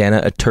made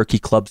Santa a turkey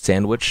club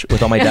sandwich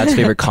with all my dad's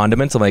favorite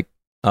condiments. I'm like,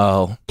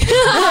 oh.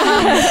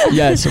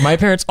 Yeah, so my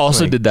parents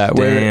also did that.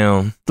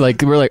 Damn.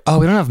 Like we're like, oh,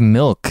 we don't have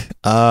milk.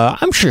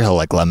 I'm sure he'll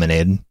like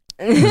lemonade.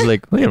 I was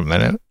like, wait a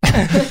minute.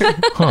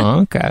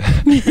 Huh, okay.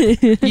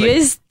 You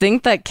guys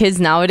think that kids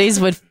nowadays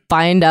would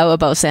find out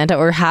about Santa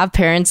or have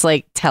parents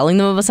like telling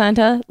them about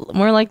Santa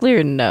more likely,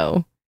 or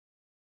no?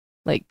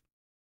 Like,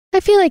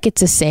 I feel like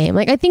it's the same.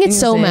 Like I think it's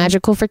so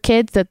magical for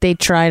kids that they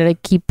try to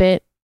keep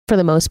it for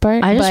the most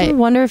part. I just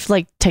wonder if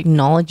like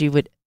technology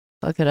would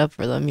fuck it up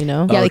for them, you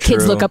know? Yeah, the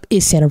kids look up,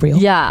 is Santa real?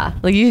 Yeah,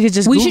 like you could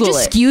just we Google should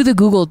just it. skew the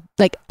Google.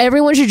 Like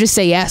everyone should just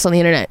say yes on the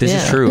internet. This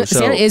is true. So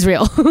Santa is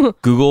real.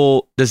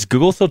 does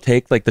Google still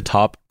take like the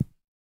top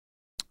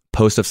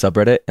post of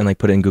subreddit and like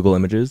put it in Google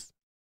Images?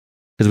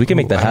 Because we can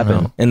make that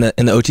happen in the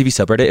OTV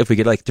subreddit. If we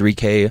get like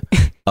 3K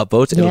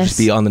upvotes, it'll just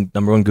be on the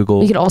 #1 Google.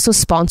 We could also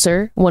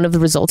sponsor one of the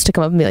results to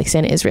come up and be like,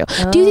 Santa is real.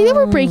 Do you think that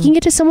we're breaking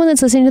it to someone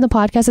that's listening to the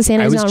podcast that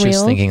Santa is not real? I was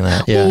just thinking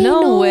that. Yeah.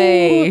 No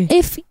way.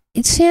 If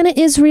Santa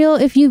is real,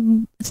 if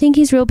you think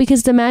he's real,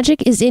 because the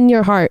magic is in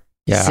your heart.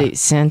 Yeah. See,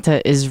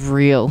 Santa is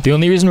real. The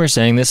only reason we're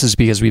saying this is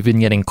because we've been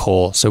getting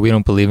coal, so we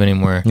don't believe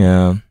anymore.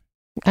 Yeah.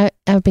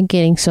 I've been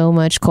getting so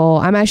much coal.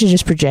 I'm actually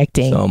just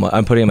projecting. So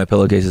I'm putting it in my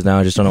pillowcases now.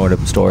 I just don't know where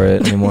to store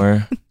it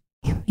anymore.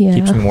 Yeah.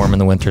 Keeps me warm in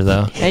the winter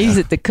though. I use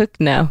it to cook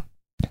now.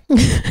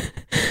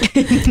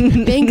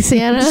 Thanks,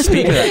 Santa.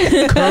 Speaking of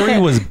that, curry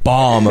was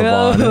bomb,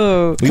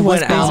 Yvonne. We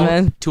went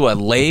out to a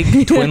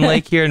lake, Twin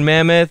Lake here in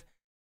Mammoth.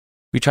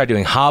 We tried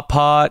doing hot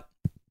pot.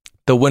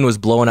 The wind was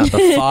blowing out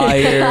the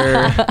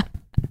fire.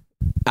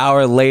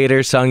 hour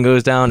later, sun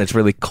goes down. It's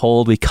really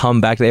cold. We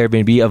come back to the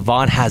Airbnb.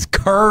 Yvonne has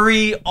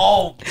curry.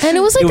 Oh, And it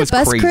was like It the was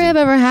best crazy. curry I've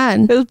ever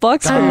had. It was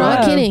Bucks. I'm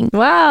not kidding.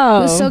 Wow.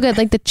 It was so good.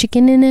 Like the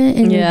chicken in it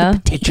and Yeah. the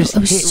potato. It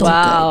was so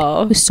Wow.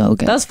 good. It was so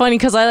good. That was funny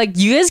because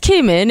you guys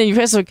came in and you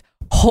guys like,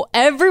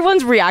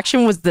 everyone's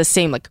reaction was the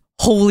same. Like,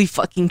 holy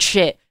fucking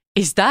shit.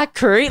 Is that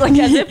curry? Like,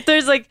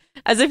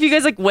 as if you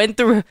guys like went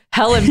through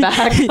hell and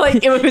back.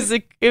 Like, it was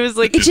like,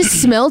 it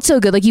just smelled so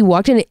good. Like you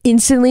walked in and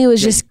instantly it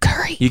was just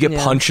curry. you get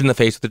punched in the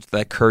face with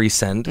that curry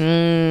scent.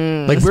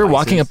 Like we were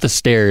walking up the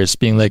stairs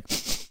being like,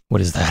 what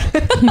is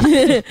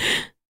that?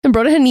 And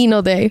bro hadn't eaten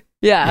all day.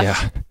 yeah.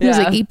 Yeah. It was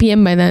like 8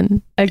 p.m. by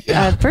then.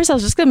 At first, I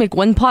was just gonna make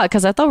one pot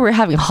because I thought we were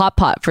having hot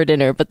pot for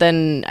dinner, but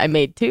then I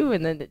made two,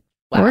 and then it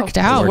Worked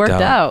out. It worked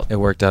out. It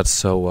worked out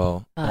so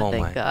well. Oh, my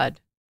thank God.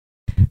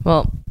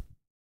 Well,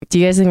 do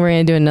you guys think we're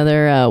gonna do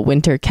another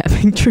winter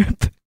camping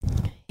trip?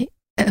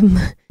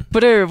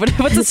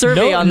 What's the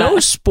survey on No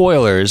that?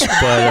 spoilers, but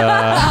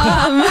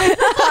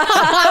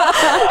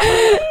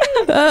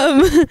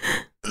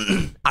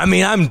I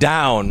mean, I'm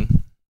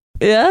down.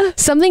 Yeah.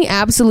 Something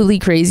absolutely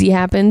crazy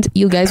happened.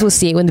 You guys will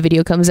see it when the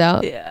video comes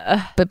out.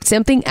 Yeah. But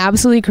something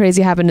absolutely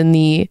crazy happened in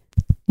the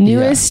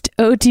newest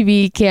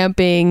OTV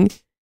camping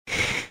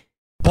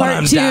But I'm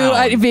part 2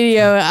 down.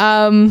 video.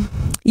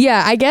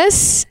 Yeah, I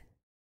guess,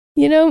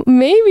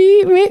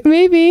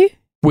 maybe.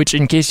 which,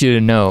 in case you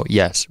didn't know,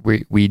 yes,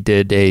 we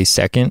did a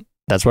second.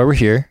 That's why we're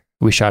here.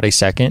 We shot a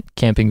second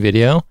camping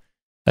video,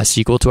 a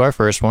sequel to our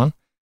first one.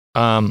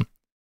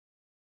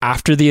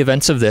 After the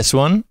events of this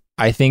one,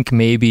 I think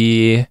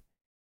maybe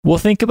we'll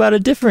think about a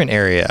different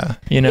area.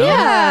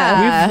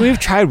 Yeah. we've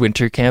tried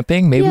winter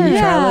camping. Maybe we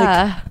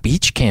try like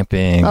beach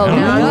camping. Oh, I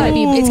don't now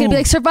know. it's gonna be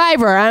like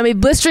Survivor. I'm gonna be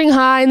blistering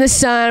hot in the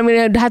sun. I'm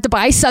gonna have to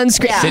buy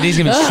sunscreen. Sydney's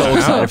gonna be so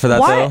excited for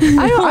that Why?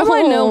 though. I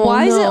want to know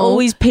why is it no.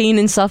 always pain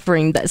and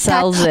suffering that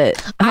sells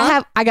it?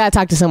 I gotta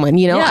talk to someone.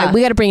 Yeah.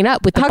 We gotta bring it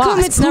up with the How boss. come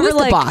it's Who never is the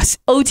like boss?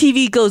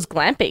 OTV goes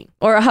glamping,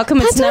 or how come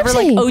it's That's what never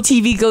I'm like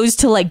saying. OTV goes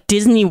to like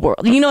Disney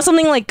World?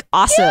 Something like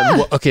awesome.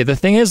 Well, okay, the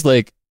thing is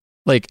like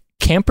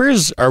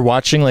campers are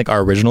watching like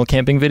our original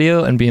camping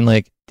video and being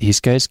like,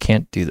 these guys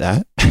can't do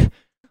that.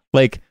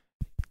 Like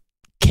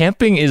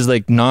camping is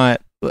like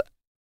not,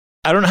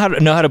 I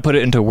don't know how to put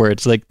it into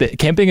words. Like the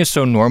camping is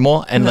so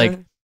normal and like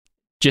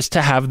just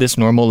to have this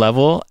normal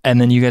level and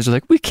then you guys are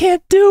like, we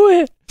can't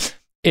do it.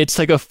 It's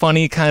like a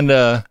funny kind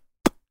of,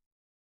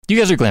 you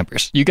guys are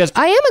glampers. You guys,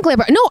 I am a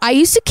glamper. No, I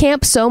used to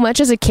camp so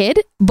much as a kid,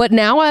 but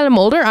now that I'm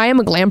older, I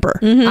am a glamper.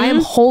 Mhm. I am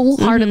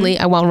wholeheartedly,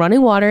 I want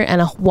running water and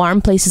a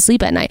warm place to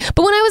sleep at night.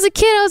 But when I was a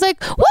kid, I was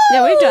like, whoa,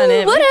 Yeah, we've done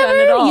it. whatever, We've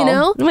done it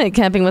all. I went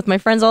camping with my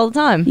friends all the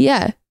time.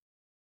 Yeah.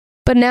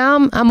 But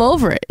now I'm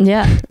over it.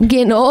 Yeah, I'm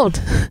getting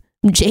old.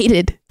 I'm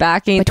jaded.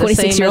 back ain't My the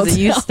same 26-year-old as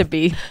it used self. to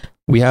be.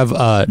 we have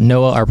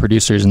Noah, our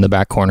producer, is in the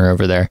back corner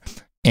over there,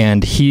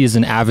 and he is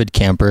an avid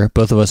camper.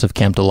 Both of us have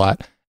camped a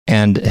lot,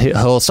 and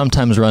he'll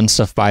sometimes run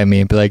stuff by me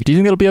and be like, "Do you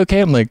think it'll be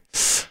okay?" I'm like,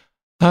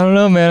 "I don't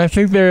know, man. I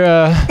think they're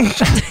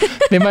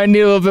they might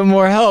need a little bit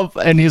more help."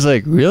 And he's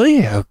like,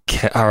 "Really?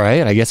 Okay, all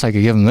right. I guess I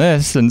could give him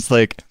this." And it's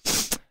like,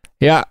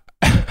 yeah.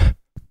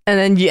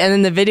 And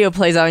then the video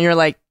plays out, and you're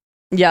like,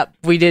 "Yep,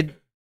 we did.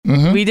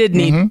 Mhm, We did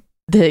need mhm.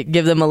 to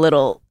give them a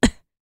little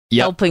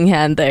Yep. helping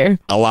hand there."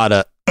 a lot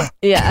of.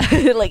 Yeah,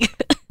 like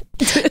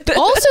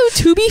Also,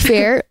 to be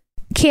fair,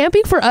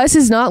 camping for us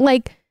is not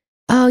like,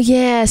 oh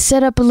yeah,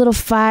 set up a little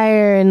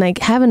fire and like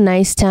have a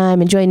nice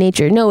time, enjoy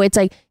nature. No, it's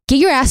like, get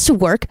your ass to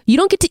work. You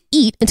don't get to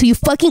eat until you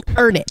fucking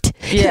earn it.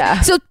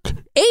 Yeah. So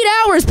 8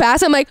 hours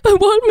pass. I'm like, I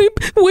want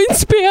my wind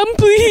spam,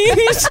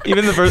 please.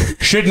 Even the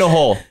first shit in a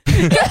hole.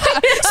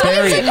 So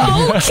it's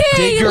like, okay,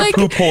 Dig your like,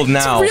 poop hole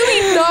now. it's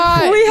really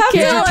not. We have to,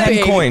 Here's your like,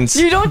 10 coins.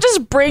 You don't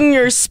just bring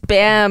your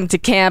spam to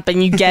camp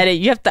and you get it.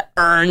 You have to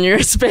earn your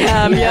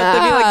spam. You have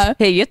to be like,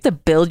 hey, you have to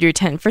build your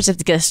tent first. You have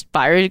to get a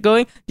fire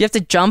going. You have to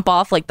jump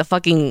off like the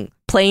fucking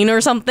plane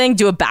or something,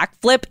 do a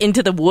backflip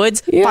into the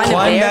woods, find a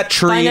Climb bear, that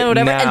tree find out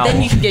whatever, now. and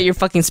then you can get your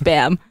fucking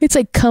spam. It's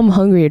like, come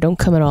hungry or don't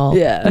come at all.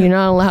 Yeah. You're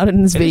not allowed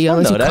in this video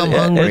unless you come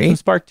There's hungry. a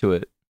spark to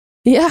it.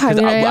 Yeah, I 'Cause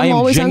mean, I I am am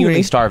always genuinely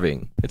hungry.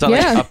 starving. It's not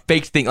Yeah. like a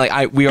fake thing.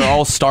 Like we are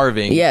all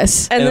starving.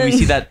 Yes. And then we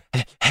see that.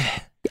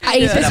 I ate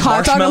this that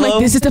hot dog. I'm like,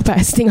 marshmallow. this is the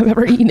best thing I've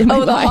ever eaten in my Oh,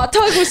 the life. hot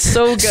dog was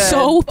so good.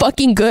 So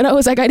fucking good. I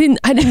was like, I didn't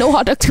know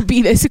hot dogs could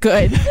be this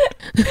good.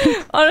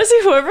 Honestly,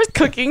 whoever's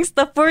cooking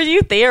stuff for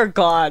you, they are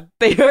God.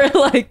 They are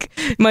like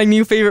my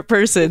new favorite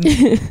person.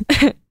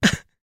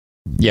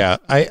 Yeah,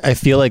 I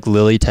feel like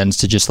Lily tends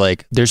to just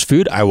like, there's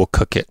food, I will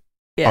cook it.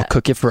 Yeah, I'll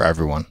cook it for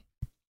everyone.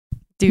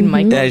 dude,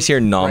 Mike. Mhm. Yeah, I just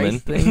hear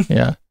Nauman.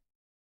 Yeah.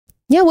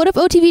 Yeah, what if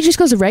OTV just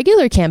goes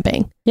regular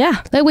camping?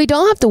 Yeah, Like, we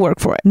don't have to work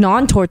for it.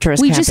 non-torturous.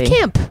 We camping. just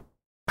camp.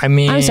 I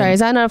mean, I'm sorry, is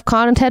that enough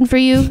content for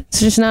you? It's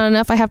just not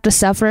enough. I have to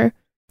suffer.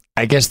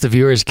 I guess the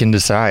viewers can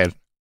decide.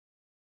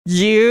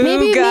 You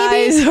Maybe-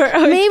 guys are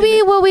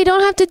Maybe what we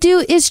don't have to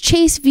do is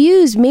chase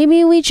views.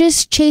 Maybe we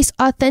just chase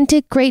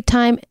authentic, great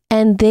time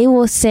and they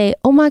will say,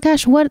 "Oh my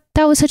gosh,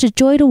 that was such a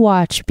joy to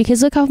watch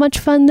because look how much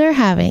fun they're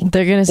having."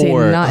 They're gonna say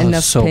not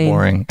enough so pain.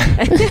 boring.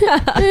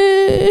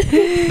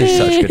 They're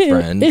such good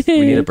friends.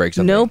 We need to break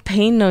something. No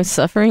pain, no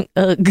suffering.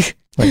 Ugh.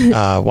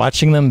 Like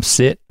watching them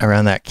sit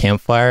around that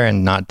campfire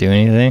and not do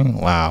anything.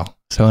 Wow,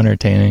 so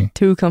entertaining.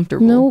 Too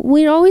comfortable. No,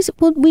 we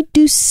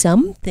do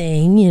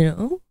something, you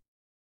know.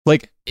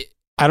 Like,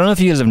 I don't know if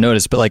you guys have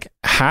noticed, but like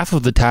half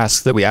of the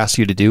tasks that we ask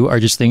you to do are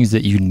just things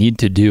that you need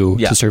to do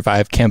to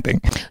survive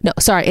camping. No,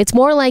 sorry. It's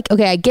more like,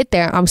 okay, I get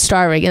there, I'm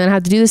starving, and then I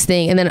have to do this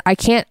thing, and then I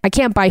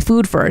can't buy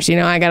food first. You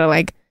know, I gotta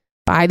like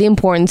buy the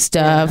important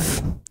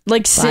stuff.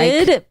 Like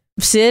Sid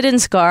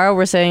and Scar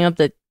were setting up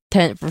the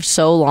tent for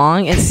so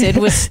long, and Sid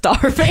was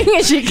starving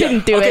and she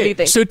couldn't do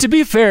anything. So to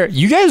be fair,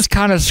 you guys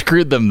kind of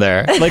screwed them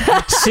there. Like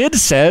Sid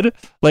said,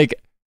 like,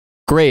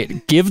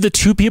 great, give the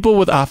 2 people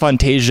with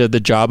aphantasia the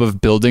job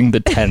of building the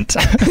tent.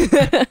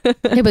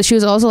 Yeah, but she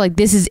was also like,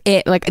 this is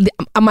it. Like,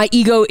 my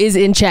ego is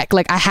in check.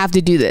 Like, I have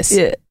to do this.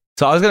 Yeah.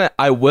 So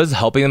I was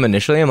helping them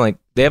initially. I'm like,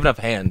 they have enough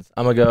hands.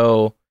 I'm gonna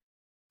go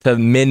to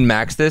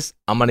min-max this.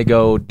 I'm gonna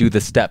go do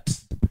the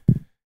steps.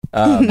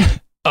 Yeah.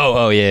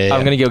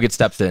 I'm gonna go get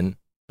steps in.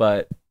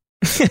 But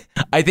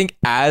I think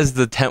as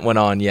the tent went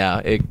on,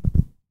 it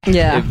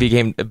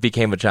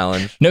became a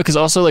challenge. No, because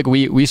also like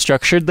we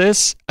structured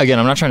this. Again,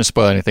 I'm not trying to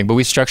spoil anything, but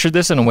we structured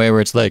this in a way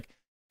where it's like,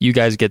 you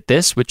guys get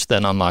this, which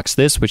then unlocks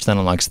this, which then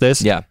unlocks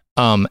this. Yeah.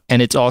 And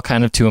it's all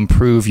kind of to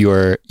improve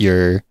your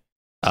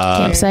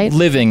campsite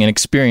living and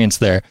experience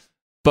there.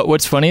 But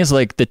what's funny is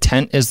like the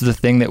tent is the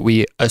thing that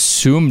we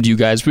assumed you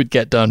guys would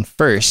get done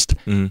first.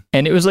 And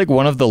it was like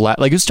one of the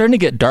like it was starting to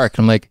get dark.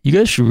 I'm like, you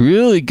guys should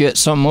really get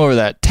something over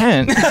that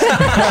tent.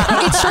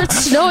 It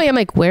starts snowing. I'm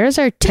like, where's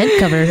our tent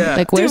cover? Yeah.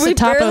 Like, where's the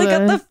top of we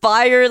barely got the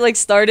fire like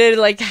started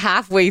like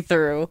halfway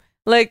through.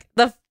 Like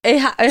it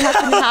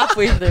happened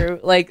halfway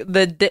through. Like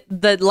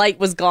the light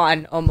was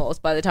gone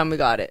almost by the time we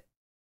got it.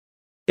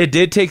 It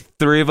did take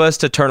 3 of us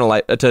to turn a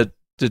light to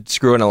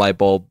screw in a light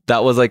bulb.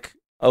 That was like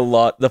a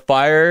lot. The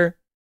fire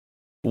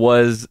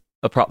was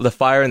the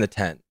fire in the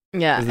tent.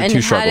 Yeah, and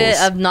had it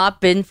have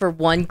not been for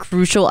one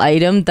crucial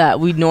item that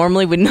we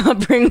normally would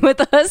not bring with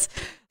us,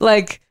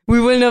 like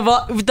we wouldn't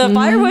have. The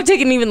fire would have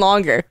taken even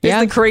longer.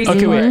 Yeah. It's the crazy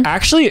Okay, part. wait.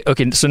 Actually,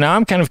 okay. So now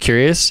I'm kind of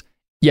curious.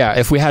 Yeah,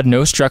 if we had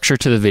no structure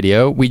to the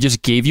video, we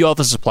just gave you all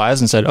the supplies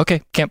and said,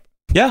 "Okay, camp."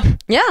 Yeah.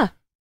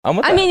 I'm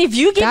with that. I mean, if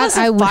you give us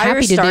I a would fire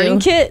happy to starting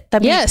do. kit,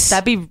 that'd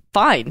Yes. be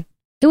fine.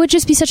 It would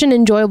just be such an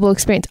enjoyable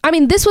experience. I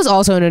mean, this was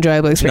also an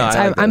enjoyable experience.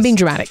 I like I'm this. being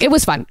dramatic. It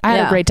was fun. I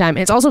had a great time.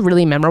 It's also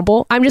really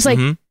memorable. I'm just like,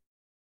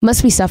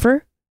 must we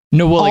suffer?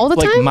 No, well, all the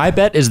like time? my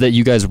bet is that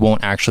you guys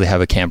won't actually have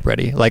a camp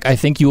ready. Like, I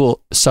think you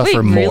will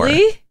suffer more.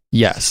 Really?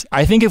 Yes,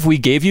 I think if we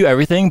gave you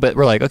everything, but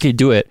we're like, okay,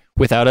 do it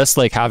without us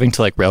like having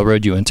to like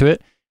railroad you into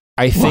it.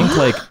 I think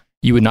like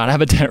you would not have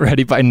a tent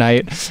ready by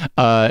night.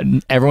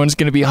 Everyone's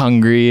gonna be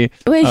hungry.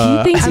 Wait,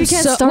 he thinks we I'm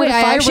can't so- start wait, a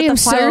I fire actually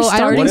with the am fire so- I don't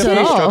starting What if think kit?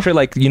 so. they all. structure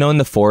like, you know, in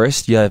the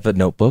forest, you have a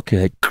notebook.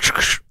 You're like,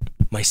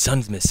 my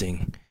son's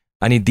missing.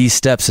 I need these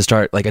steps to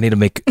start. Like, I need to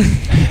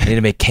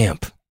make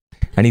camp.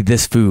 I need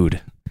this food.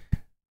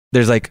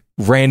 There's like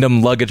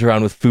random luggage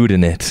around with food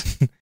in it.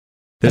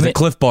 There's a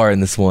Cliff Bar in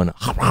this one.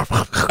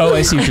 Oh,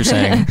 I see what you're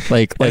saying.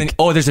 Like, And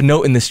then, there's a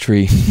note in this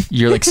tree.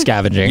 you're like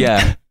scavenging.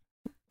 Yeah.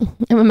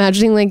 I'm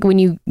imagining like when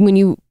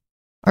you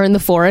are in the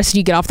forest,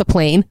 you get off the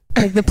plane.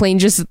 Like the plane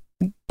just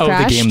Oh,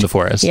 crashed. the game, The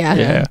Forest. Yeah.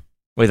 Yeah.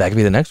 Wait, that could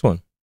be the next one.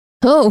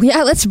 Oh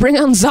yeah, let's bring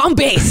on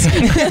zombies.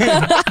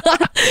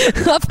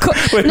 Of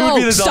course. Wait, who No, would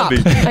be the stop.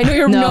 zombie? I know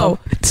you're no.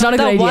 It's not a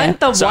good idea.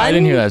 The Sorry, I one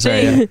didn't hear that.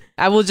 Sorry, thing yeah.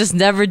 I will just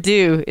never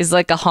do is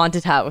like a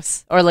haunted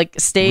house or like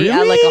stay at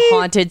Really? like a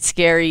haunted,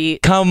 scary.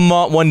 Come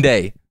on, one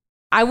day.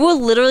 I will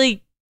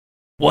literally.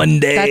 One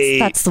day.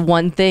 That's the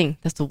one thing.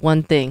 That's the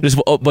one thing. Just,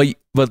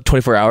 but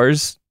 24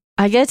 hours?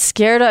 I get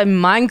scared of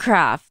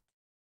Minecraft.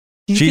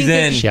 Do you She's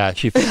think in. Yeah,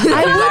 she.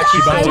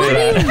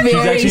 I would be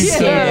very actually so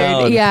scared.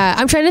 loud. Yeah,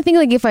 I'm trying to think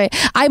like if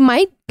I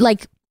might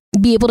like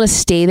be able to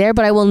stay there,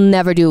 but I will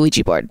never do a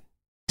Ouija board.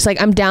 It's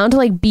like I'm down to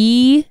like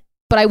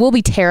but I will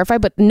be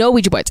terrified. But no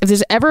Ouija boards. If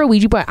there's ever a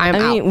Ouija board, I'm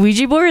out.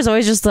 Ouija board is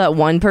always just that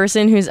one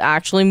person who's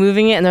actually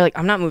moving it, and they're like,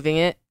 "I'm not moving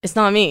it. It's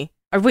not me."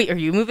 Or wait, are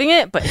you moving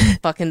it? But it's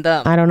fucking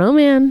dumb. I don't know,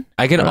 man.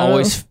 I can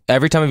always,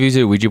 every time I've used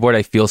a Ouija board,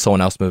 I feel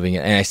someone else moving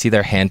it. And I see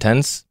their hand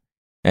tense.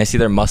 And I see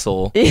their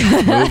muscle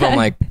move. I'm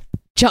like,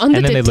 John the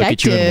And then they detective. look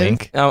at you and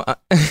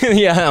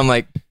wink. yeah, I'm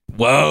like,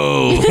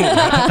 whoa.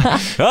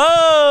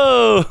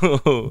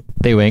 Oh.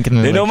 They wink and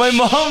then They they're know like,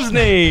 my mom's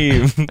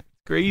name.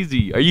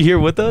 Crazy. Are you here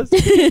with us?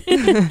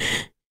 That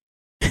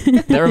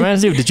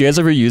reminds me of, did you guys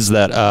ever use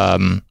that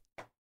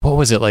what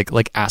was it,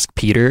 like Ask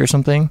Peter or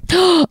something? Do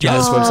you know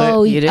this website?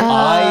 Oh, You did?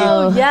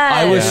 oh. yeah.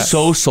 I was Yeah.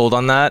 so sold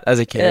on that as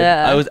a kid.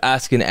 Yeah. I was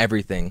asking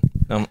everything.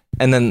 And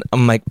then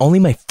I'm like, only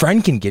my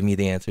friend can give me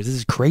the answers. This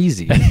is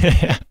crazy.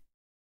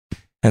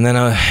 And then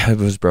it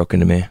was broken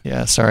to me.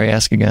 Yeah, sorry,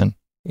 ask again.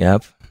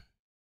 Yep.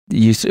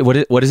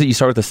 What is it? You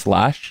start with a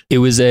slash? It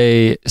was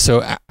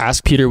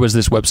Ask Peter was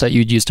this website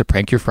you'd use to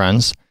prank your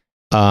friends.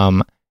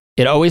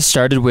 It always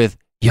started with,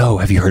 yo,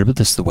 have you heard about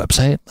this, the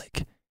website?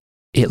 Like,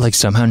 it like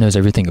somehow knows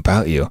everything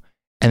about you.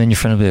 And then your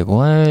friend will be like,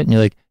 what? And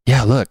you're like,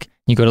 yeah, look.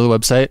 You go to the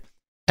website,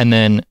 and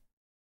then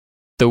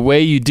the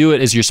way you do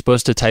it is you're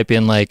supposed to type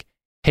in like,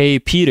 hey,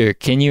 Peter,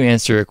 can you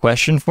answer a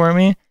question for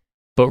me?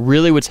 But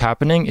really what's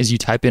happening is you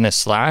type in a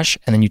slash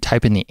and then you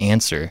type in the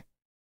answer.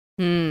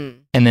 And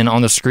then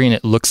on the screen,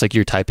 it looks like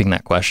you're typing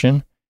that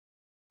question.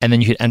 And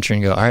then you hit enter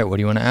and go, all right, what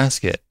do you want to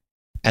ask it?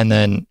 And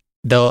then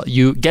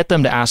you get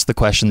them to ask the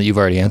question that you've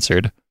already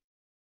answered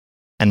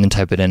and then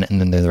type it in.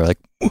 And then they're like,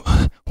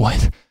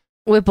 what?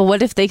 Wait, but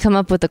what if they come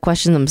up with the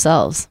question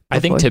themselves? I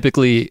think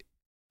typically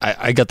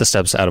I got the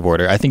steps out of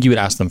order. I think you would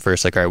ask them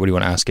first, like, all right, what do you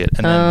want to ask it?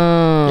 And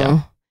then,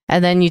 yeah.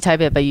 And then you type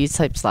it, but you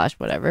type slash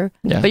whatever.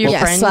 Yeah. But your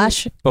friend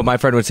slash. What my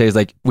friend would say is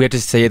like, we have to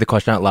say the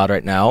question out loud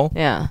right now.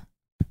 Yeah.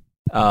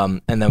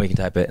 And then we can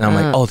type it. And I'm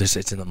like, oh,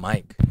 it's in the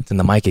mic. It's in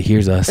the mic. It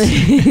hears us.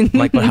 I'm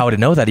like, but how would it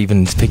know that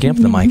even it's picking up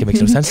the mic? It makes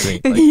no sense to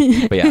me.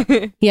 Like, but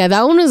yeah. Yeah,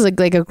 that one was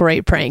like a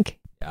great prank.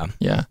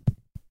 Yeah.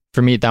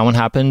 For me, that one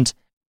happened.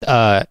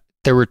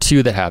 There were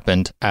two that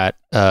happened at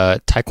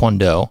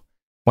Taekwondo.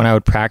 When I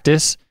would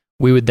practice,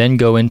 we would then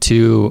go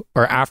into,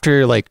 or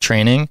after like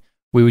training,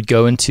 we would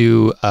go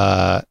into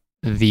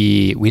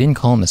we didn't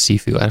call him a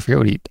Sifu. I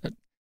forget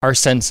our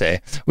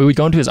sensei. We would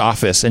go into his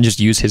office and just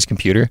use his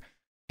computer.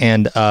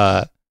 And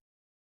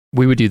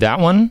we would do that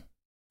one.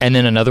 And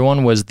then another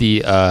one was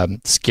the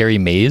scary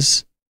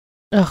maze.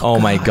 Oh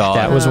my God.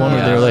 That was one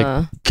where they were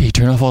like, okay,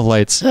 turn off all the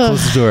lights,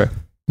 close the door. I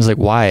was like,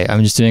 why?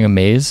 I'm just doing a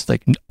maze?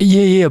 Like,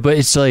 yeah, but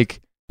it's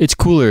like, it's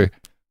cooler.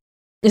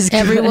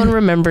 Everyone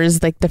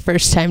remembers like the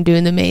first time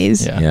doing the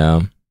maze.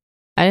 Yeah.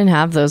 I didn't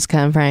have those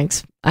kind of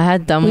pranks. I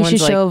had dumb We ones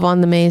should like, show Yvonne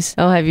the maze.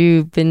 oh, have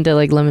you been to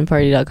like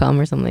lemonparty.com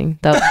or something?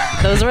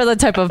 Those were the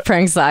type of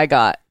pranks that I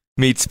got.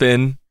 Meat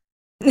spin.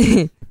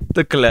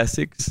 The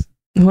classics.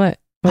 What?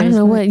 I don't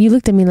know what. You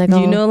looked at me like, Do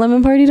you know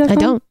lemonparty.com? I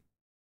don't.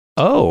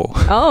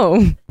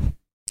 Oh.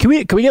 Can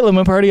we get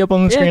Lemon Party up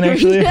on the screen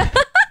actually?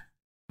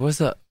 What's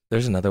that?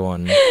 There's another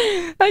one.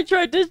 I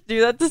tried to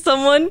do that to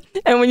someone,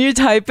 and when you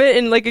type it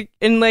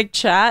in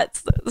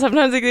chats,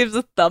 sometimes it gives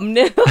a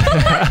thumbnail. Wait,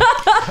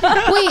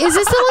 is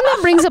this the one that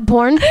brings up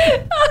porn?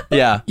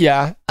 Yeah.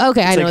 Yeah.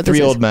 Okay, I know like what this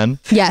three is. old men.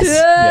 Yes.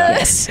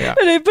 Yes. Yeah.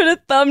 And I put a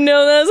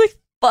thumbnail, and I was like,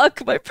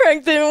 fuck, my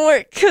prank didn't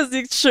work because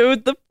it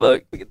showed the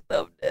fucking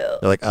thumbnail.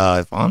 They're like,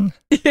 Yvonne?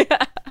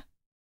 Yeah.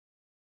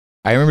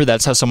 I remember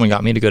that's how someone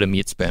got me to go to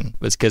Meat Spin,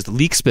 was because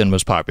Leak Spin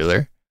was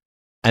popular.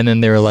 And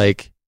then they were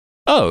like,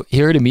 oh,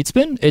 you heard of Meat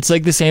Spin? It's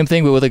like the same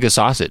thing, but with like a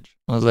sausage.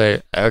 I was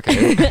like,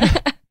 okay.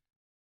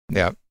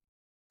 Yeah.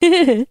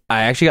 I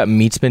actually got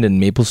meat spinned in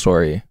Maple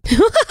Story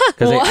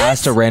because I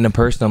asked a random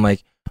person. I'm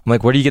like,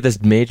 where do you get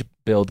this mage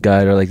build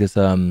guide or like this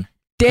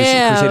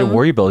Crusader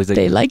Warrior build? He's like,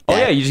 They like that. oh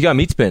yeah, you just got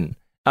meat spin.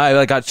 I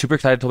like got super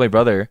excited. Told my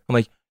brother, I'm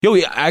like, yo,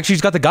 I actually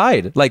just got the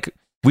guide. Like,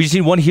 we just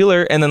need one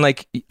healer, and then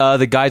like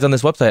the guide's on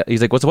this website.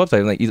 He's like, what's the website?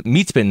 I'm like,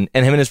 meat spin,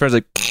 and him and his friends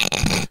like,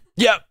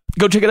 yeah,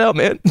 go check it out,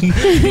 man.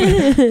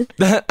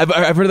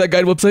 I've heard of that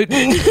guide website.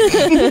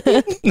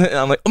 And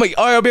I'm like,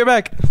 all right, I'll be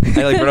right back.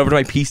 I like run over to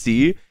my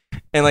PC.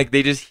 And like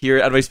they just hear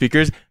it out of my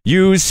speakers,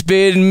 you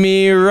spin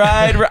me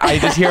right. I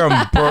just hear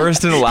them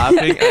burst and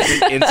laughing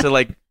into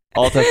like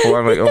Alt F4.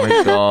 I'm like, oh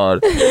my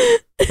God.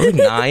 We're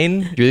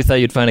 9. You really thought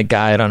you'd find a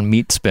guide on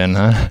Meat Spin,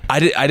 huh? I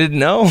didn't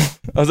know.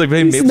 I was like,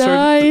 maybe He's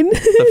 9.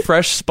 the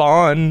fresh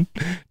spawn,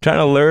 trying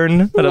to learn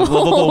how to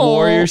level the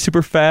warrior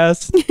super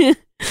fast with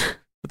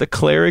a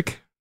cleric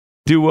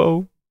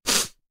duo.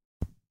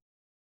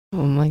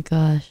 Oh my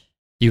gosh.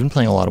 You've been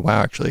playing a lot of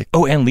WoW, actually.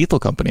 Oh, and Lethal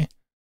Company.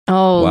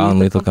 Oh, Wow, and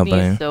Lethal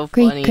Company. is so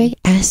funny. Great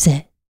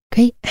asset.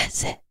 Great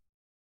asset.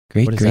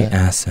 What is Great that?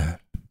 asset.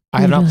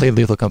 I have not played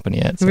Lethal Company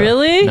yet. So.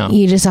 Really? No.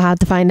 You just have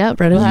to find out,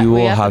 brother. Well, You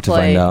we will have have to to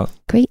find play. out.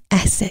 Great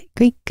asset.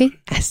 Great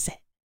asset.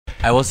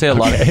 I will say a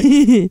lot of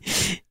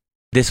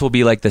this will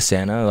be like the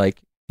Santa. Like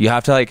you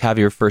have to like have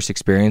your first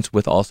experience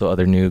with also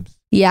other noobs.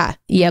 Yeah.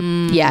 Yep.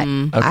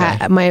 Yeah.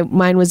 Okay.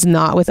 Mine was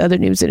not with other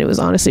noobs, and it was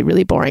honestly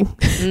really boring.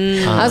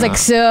 I was like,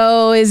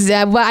 so is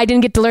that? Well, I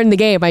didn't get to learn the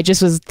game. I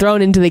just was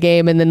thrown into the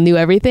game and then knew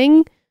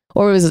everything.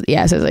 Or it was, so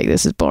I was like,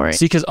 this is boring.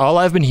 See, because all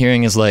I've been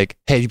hearing is like,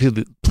 hey, have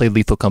you played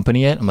Lethal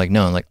Company yet? I'm like,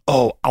 no. I'm like,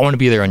 oh, I want to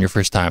be there on your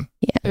first time.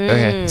 Yeah.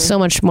 Okay. So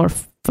much more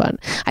fun.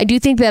 I do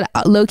think that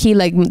low key,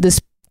 like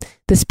the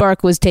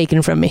spark was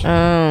taken from me.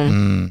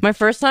 My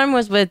first time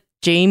was with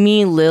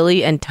Jamie,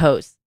 Lily, and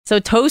Toast. So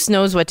Toast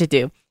knows what to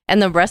do. And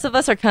the rest of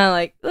us are kind of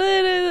like,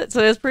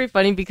 so it was pretty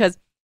funny because,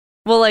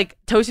 well, like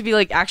Toast would be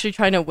like actually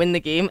trying to win the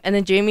game. And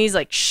then Jamie's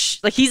like, shh,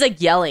 like he's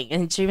like yelling.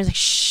 And Jamie's like,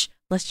 shh,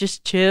 let's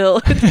just chill.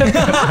 And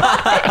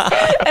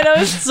it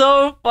was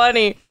so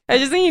funny. I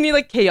just think you need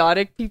like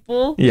chaotic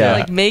people to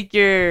like make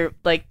your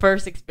like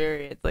first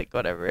experience, like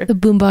whatever. The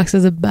boombox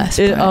is the best.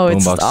 It's Boombox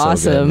is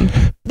awesome.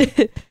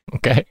 so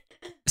Okay.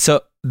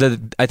 So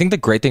I think the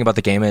great thing about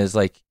the game is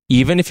like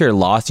even if you're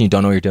lost and you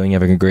don't know what you're doing,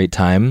 you're having a great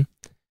time.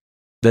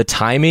 The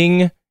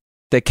timing,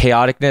 the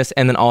chaoticness,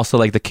 and then also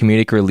like the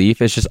comedic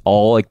relief is just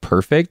all like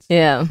perfect.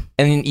 Yeah.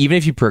 And then even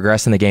if you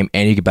progress in the game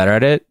and you get better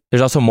at it,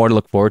 there's also more to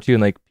look forward to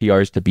and like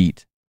PRs to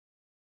beat.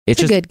 It's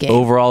a just good game.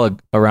 overall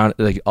around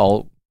like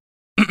all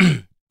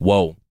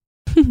Whoa.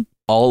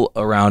 All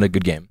around a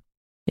good game.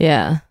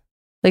 Yeah.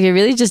 Like, I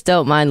really just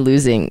don't mind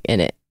losing in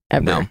it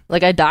ever. No.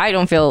 Like, I die, I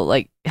don't feel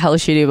like hella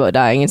shitty about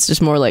dying. It's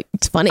just more like,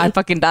 It's funny. I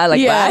fucking die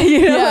like Yeah. that.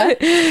 You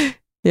know?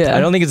 Yeah.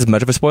 I don't think it's as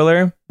much of a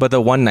spoiler, but the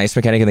one nice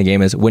mechanic in the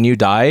game is when you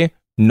die,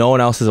 no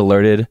one else is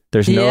alerted.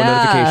 There's no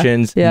Yeah.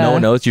 notifications. Yeah. No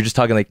one knows. You're just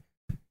talking like,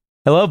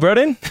 hello,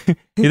 Broden?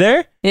 You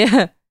there?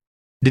 Yeah.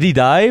 Did he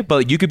die? But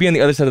like, you could be on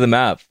the other side of the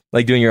map,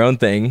 like doing your own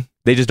thing.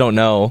 They just don't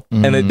know.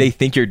 And then they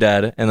think you're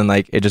dead. And then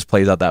like, it just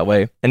plays out that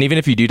way. And even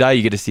if you do die,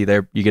 you get to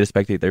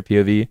spectate their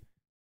POV.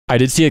 I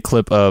did see a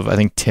clip of, I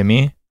think,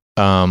 Timmy,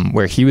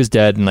 where he was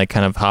dead and like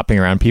kind of hopping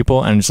around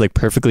people, and it's like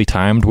perfectly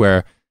timed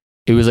where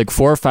it was like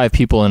 4 or 5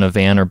 people in a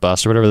van or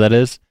bus or whatever that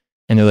is.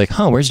 And they're like,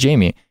 huh, where's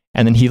Jamie?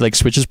 And then he like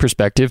switches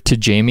perspective to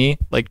Jamie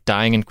like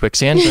dying in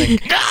quicksand.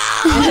 Like,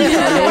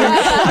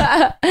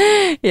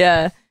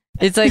 Yeah.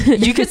 It's like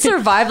you could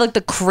survive like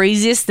the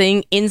craziest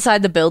thing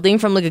inside the building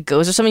from like a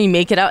ghost or something. You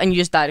make it out and you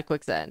just die to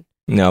quicksand.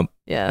 No,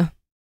 Yeah.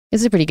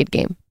 It's a pretty good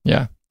game.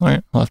 yeah. All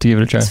right. I'll have to give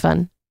it a try. It's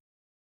fun.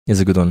 it's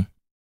a good one.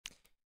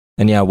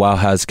 And yeah, WoW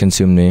has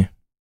consumed me.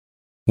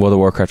 World of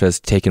Warcraft has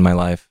taken my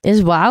life.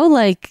 Is WoW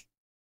like,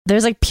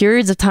 there's like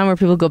periods of time where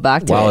people go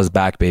back to WoW it. is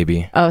back,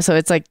 baby. Oh, so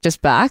it's like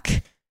just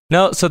back?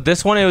 No, so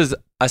this one,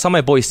 I saw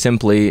my boy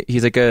Simply.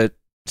 He's like a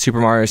Super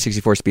Mario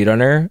 64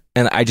 speedrunner,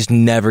 and I just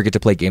never get to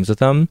play games with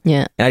him.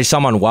 Yeah. And I just saw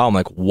him on WoW. I'm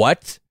like,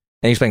 what?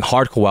 And he's playing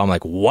hardcore WoW. I'm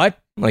like, what?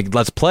 Like,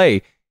 let's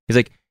play. He's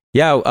like,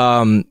 yeah,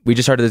 we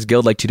just started this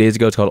guild like 2 days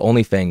ago. It's called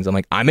OnlyFangs. I'm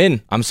like, I'm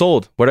in. I'm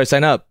sold. Where do I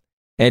sign up?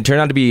 And it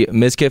turned out to be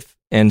Mizkif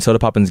and Soda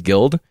Poppin's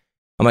guild.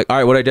 I'm like, all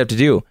right, what do I have to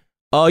do?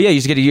 Oh, yeah, you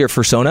just get a year of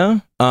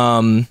Persona.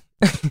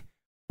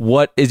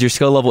 What is your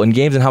skill level in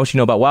games and how much you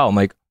know about WoW? I'm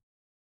like,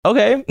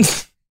 okay,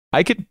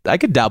 I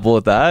could dabble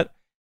with that.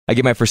 I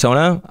get my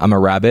Persona. I'm a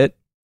rabbit.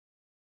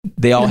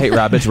 They all hate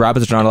rabbits.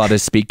 Rabbits are not allowed to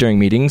speak during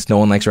meetings. No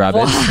one likes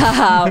rabbits.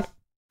 Wow.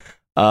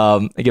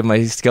 I give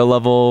my skill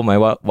level, my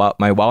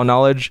WoW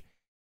knowledge,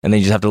 and then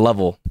you just have to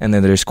level. And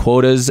then there's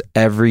quotas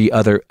every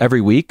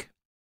week.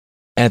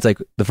 And it's like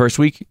the first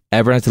week,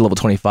 everyone has to level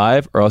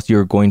 25, or else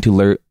you're going to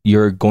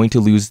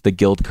lose the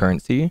guild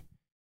currency,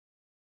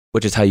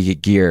 which is how you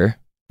get gear.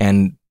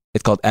 And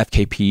it's called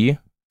FKP,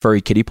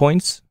 Furry Kitty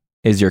Points,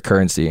 is your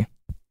currency.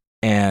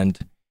 And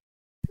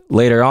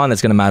later on,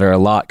 it's going to matter a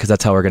lot because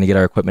that's how we're going to get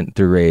our equipment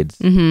through raids.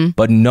 Mm-hmm.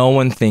 But no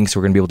one thinks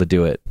we're going to be able to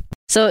do it.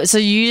 So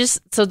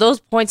those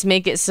points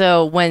make it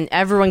so when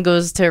everyone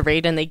goes to a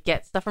raid and they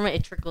get stuff from it,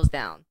 it trickles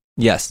down.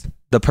 Yes.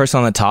 The person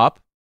on the top,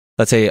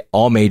 let's say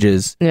all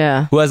mages,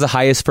 Yeah. who has the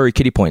highest furry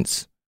kitty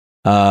points?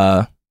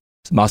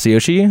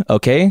 Masayoshi,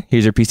 okay,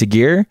 here's your piece of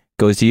gear,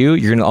 goes to you.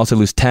 You're going to also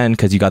lose 10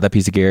 because you got that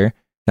piece of gear.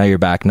 Now you're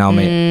back. Now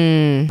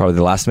I'm probably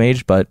the last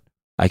mage, but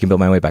I can build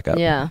my way back up.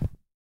 Yeah.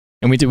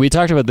 And we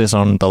talked about this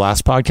on the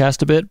last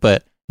podcast a bit,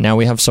 but now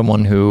we have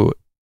someone who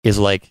is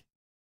like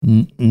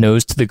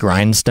nose to the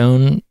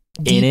grindstone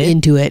Deep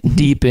into it.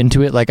 deep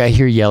into it. Like I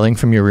hear yelling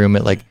from your room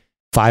at like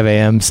 5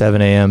 a.m.,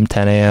 7 a.m.,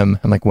 10 a.m.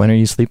 I'm like, when are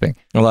you sleeping?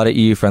 A lot of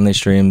EU-friendly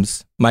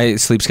streams. My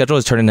sleep schedule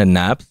is turned into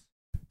naps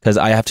because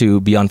I have to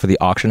be on for the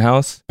auction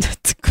house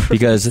That's crazy.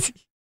 because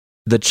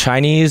the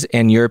Chinese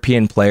and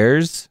European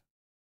players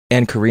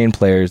and Korean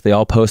players, they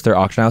all post their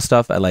auction house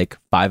stuff at like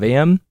 5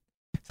 a.m.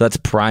 So that's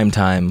prime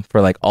time for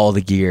like all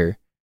the gear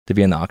to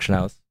be in the auction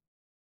house.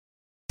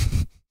 So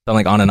I'm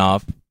like on and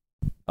off.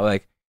 I'm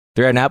like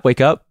 3-hour nap,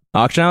 wake up,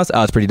 auction house.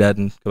 Oh, it's pretty dead,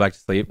 and go back to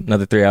sleep.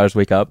 Another 3 hours,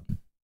 wake up.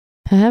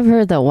 I have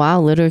heard that WoW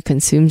literally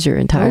consumes your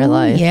entire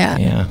life. Yeah.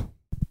 Yeah.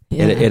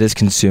 Yeah. It has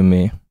consumed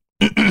me.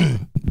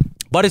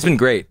 But it's been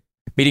great.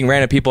 Meeting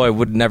random people I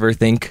would never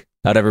think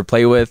I'd ever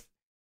play with.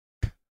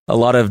 A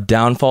lot of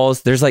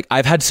downfalls. There's like,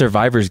 I've had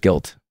survivor's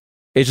guilt.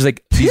 It's just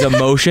like these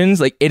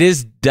emotions. Like it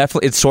is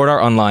definitely, it's Sword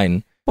Art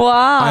Online.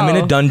 Wow. I'm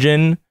in a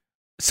dungeon.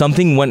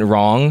 Something went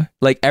wrong.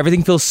 Like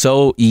everything feels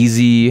so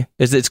easy.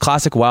 It's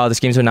classic WoW. This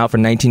game's been out for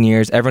 19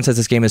 years. Everyone says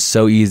this game is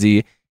so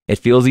easy. It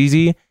feels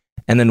easy.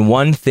 And then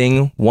one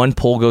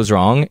pull goes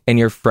wrong, and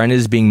your friend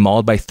is being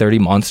mauled by 30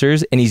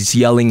 monsters, and he's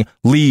yelling,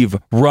 leave,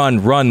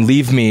 run,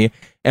 leave me.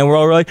 And we're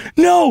all like,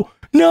 no,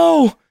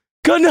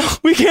 God, no,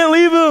 we can't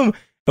leave him.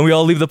 And we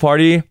all leave the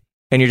party,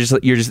 and you're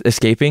just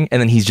escaping,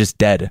 and then he's just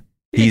dead.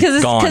 He's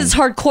gone. Because it's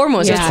hardcore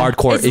mode. Yeah. It's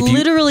hardcore. It's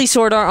literally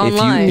Sword Art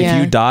Online. If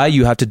you die,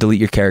 you have to delete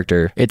your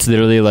character. It's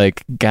literally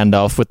like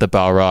Gandalf with the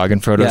Balrog,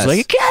 and Frodo's Yes.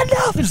 like,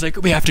 Gandalf! It's like,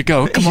 we have to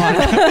go. Come on.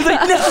 He's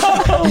like,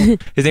 no.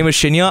 His name was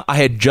Shinya. I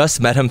had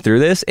just met him through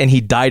this, and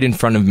he died in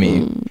front of me.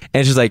 And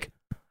it's just like,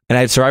 and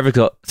I had Survivor's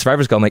Guild.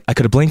 I'm like, I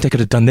could have blinked. I could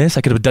have done this.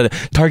 I could have done a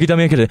target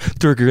dummy. I could have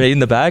threw a grenade in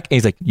the back. And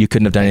he's like, you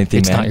couldn't have done anything,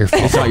 It's man. not your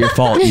fault. It's not your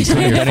fault. You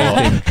couldn't have done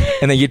anything.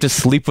 And then you have to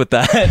sleep with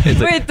that. It's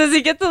like, Wait, does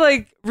he get to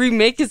like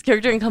remake his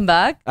character and come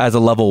back? as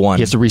a level 1.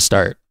 He has to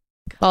restart.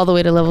 All the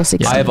way to level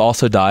 60. I have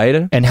also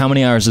died. And how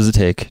many hours does it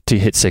take to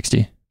hit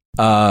 60?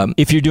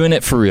 If you're doing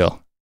it for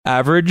real.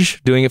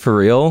 Average, doing it for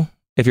real,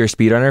 if you're a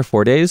speedrunner,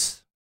 4 days.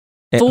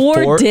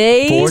 4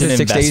 days? 4 It's to an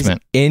 6 days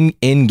investment.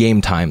 in game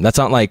time. That's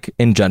not like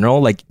in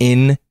general, like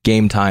in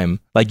game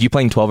time. Like you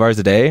playing 12 hours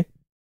a day.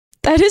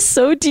 That is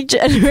so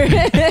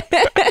degenerate.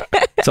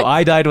 So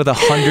I died with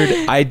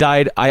 100.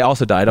 I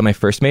also died on my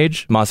first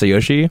mage,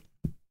 Masayoshi,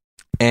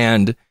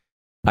 and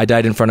I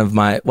died in front of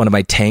one of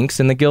my tanks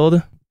in the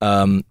guild,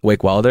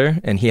 Wake Wilder,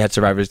 and he had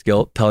survivor's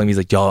guilt, telling me, he's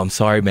like, yo, I'm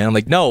sorry, man. I'm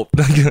like, no,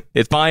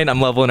 it's fine.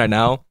 I'm leveling right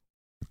now.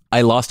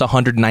 I lost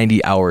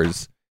 190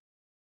 hours.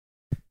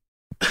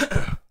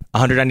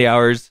 190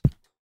 hours.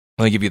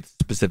 Let me give you the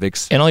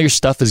specifics. And all your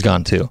stuff is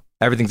gone too.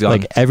 Everything's gone.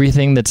 Like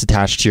everything that's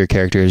attached to your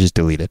character is just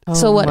deleted.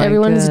 So what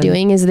everyone's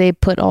doing is they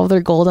put all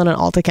their gold on an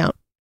alt account.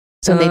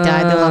 So when they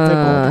die, they'll have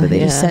their gold that they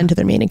just send to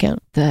their main account.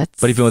 But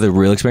even with a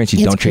real experience,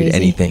 you don't trade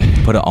anything.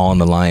 You put it all on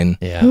the line.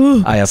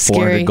 Yeah. I have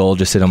 400 gold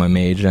just sit on my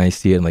mage, and I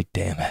see it. I'm like,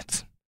 damn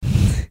it.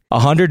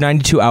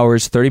 192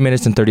 hours, 30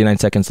 minutes, and 39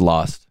 seconds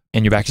lost.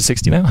 And you're back to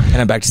 60 now? And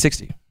I'm back to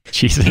 60.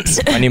 Jesus.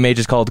 My new mage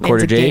is called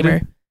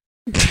QuarterJade.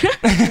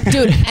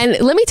 Dude, and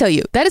let me tell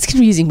you, that is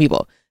confusing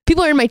people.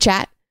 People are in my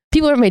chat.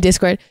 People are in my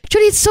Discord.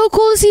 Jody, it's so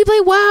cool to see you play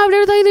WoW. I've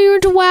never thought you were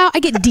into WoW. I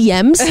get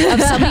DMs of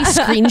somebody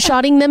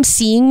screenshotting them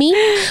seeing me.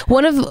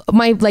 One of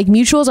my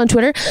mutuals on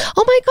Twitter.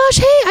 Oh my gosh,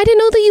 hey, I didn't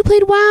know that you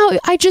played WoW.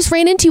 I just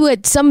ran into you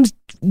at some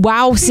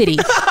WoW city.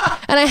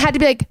 And I had to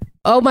be like,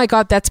 oh my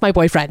God, that's my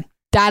boyfriend.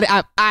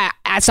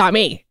 That's not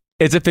me.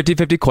 It's a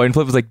 50-50 coin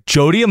flip. It's like,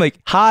 Jody, I'm like,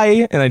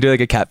 hi. And I do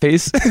like a cat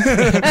face.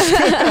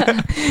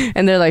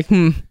 And they're like,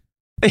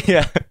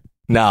 Yeah.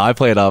 No, I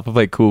play it off. I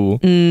play cool.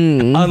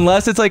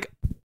 Unless it's like,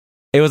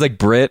 it was like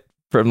Brit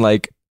from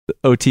like the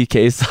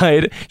OTK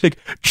side. She's like,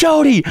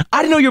 Jody,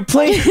 I didn't know you're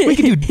playing. We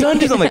can do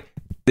dungeons. I'm like,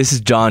 this is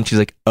John. She's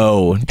like,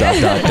 oh, ... Oh,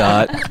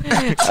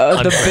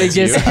 the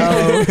biggest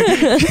O.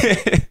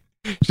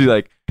 She's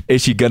like,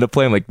 is she gonna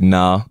play? I'm like,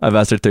 nah. I've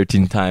asked her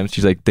 13 times.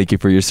 She's like, thank you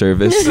for your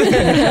service.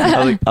 I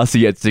was like, I'll see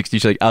you at 60.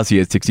 She's like, I'll see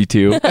you at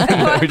 62. We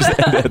just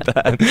ended at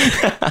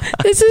that.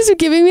 This is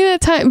giving me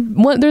that time.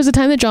 There's a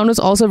time that John was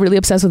also really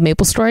obsessed with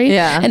MapleStory.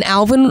 Yeah. And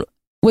Alvin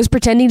was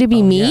pretending to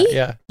be me.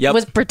 Yeah. Yep.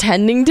 Was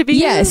pretending to be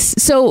Yes.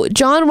 So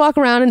John would walk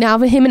around and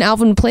him and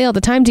Alvin would play all the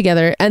time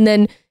together. And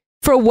then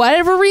for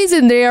whatever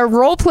reason, they are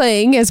role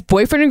playing as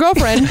boyfriend and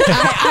girlfriend.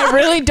 I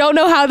really don't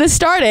know how this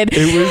started.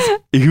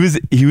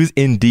 He was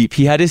in deep.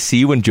 He had to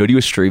see when Jody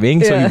was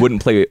streaming, so he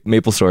wouldn't play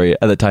MapleStory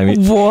at the time.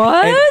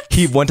 What?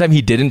 And one time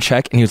he didn't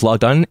check and he was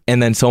logged on,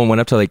 and then someone went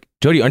up to like,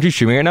 Jody, aren't you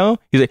streaming right now?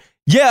 He's like,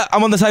 yeah,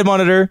 I'm on the side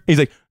monitor. He's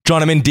like,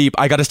 John, I'm in deep.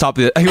 I got to stop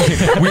it.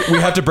 we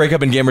have to break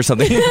up in game or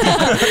something.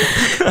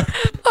 I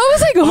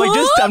was like,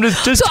 huh? I'm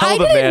just so tell I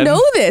the didn't man.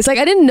 know this. I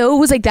didn't know it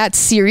was that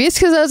serious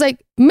because I was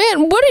like,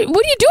 man, what are you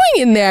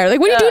doing in there?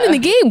 What are you doing in the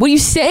game? What are you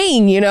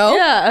saying?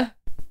 Yeah.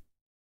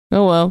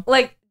 Oh well.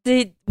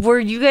 Were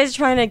you guys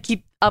trying to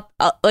keep up?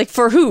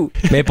 For who?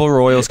 Maple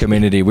Royals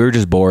community. We were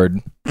just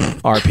bored.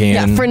 RPing.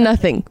 Yeah, for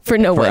nothing, for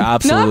no For one.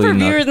 absolutely Not for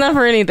nothing. viewers, not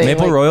for anything.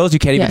 Maple Royals, you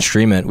can't even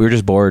stream it. We were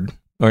just bored,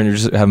 or you're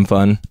just having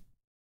fun,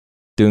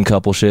 doing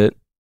couple shit.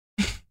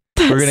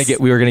 We were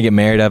gonna get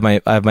married.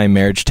 I have my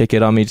marriage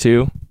ticket on me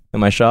too in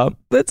my shop.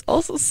 That's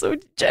also so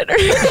degenerate.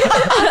 You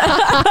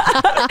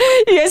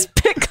guys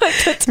pick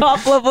the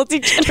top level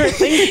degenerate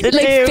things to do.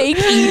 Fake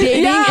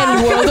e-dating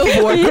and World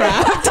of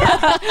Warcraft.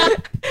 Yeah.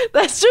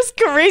 That's just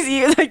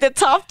crazy. The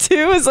top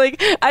two is I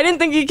didn't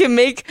think you can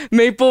make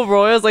Maple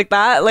Royals like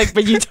that.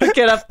 But you took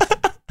it up.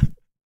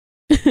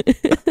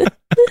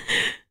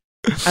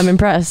 I'm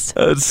impressed.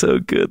 That's so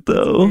good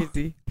though.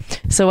 Crazy.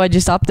 So why'd you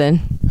stop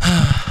then?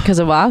 Because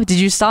of WoW? Did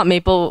you stop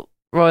Maple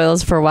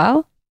Royals for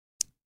WoW?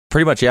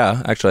 Pretty much,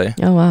 yeah. Actually,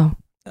 Oh wow.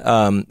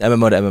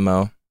 MMO to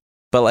MMO,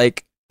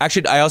 but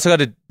actually, I also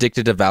got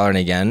addicted to Valorant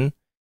again.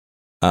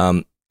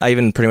 I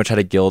even pretty much had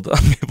a guild on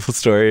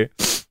MapleStory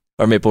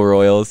or Maple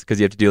Royals because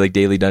you have to do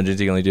daily dungeons.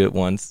 You can only do it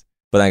once.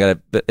 But then I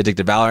got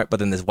addicted to Valorant. But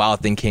then this WoW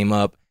thing came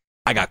up.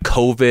 I got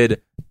COVID.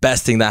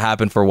 Best thing that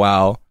happened for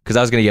WoW because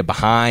I was gonna get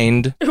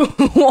behind.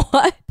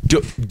 What?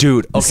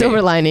 Dude, okay.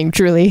 Silver lining,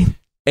 truly.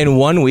 In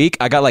 1 week,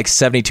 I got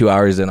 72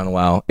 hours in on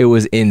WoW. It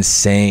was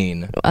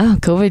insane. Wow,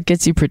 COVID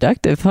gets you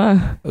productive, huh?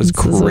 It was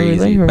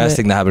crazy. Best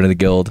thing that happened to the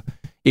guild.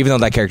 Even though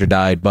that character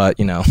died, but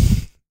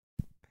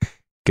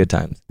good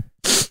times.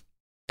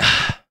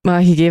 Well,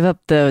 he gave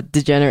up the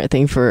degenerate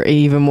thing for an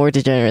even more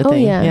degenerate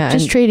thing. Yeah,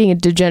 just trading a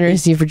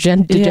degeneracy for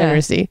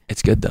degeneracy.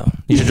 It's good though.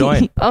 You should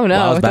join. Oh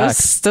no, WoW's back.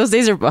 those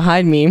days are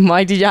behind me.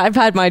 I've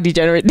had my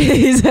degenerate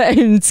days.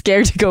 I'm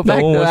scared to go back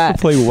No one to wants that.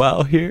 to play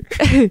WoW here.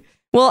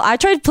 Well, I've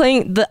tried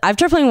playing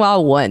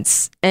WoW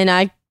once, and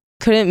I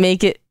couldn't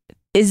make it.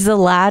 Is the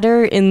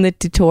ladder in the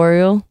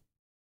tutorial?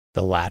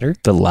 The ladder?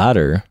 The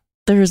ladder.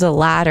 There's a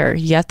ladder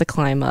you have to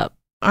climb up.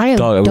 I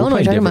don't know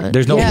what you're talking about.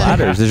 There's no Yeah.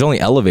 ladders. There's only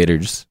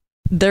elevators.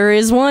 There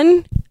is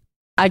one.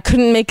 I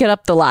couldn't make it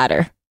up the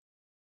ladder.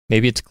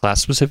 Maybe it's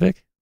class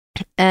specific?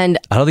 And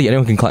I don't think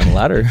anyone can climb a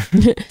ladder.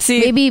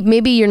 see,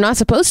 Maybe you're not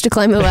supposed to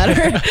climb the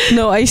ladder.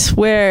 no, I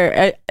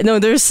swear.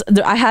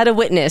 I had a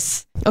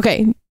witness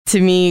Okay.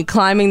 to me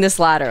climbing this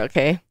ladder,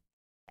 okay?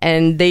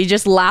 And they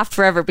just laughed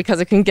forever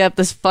because I couldn't get up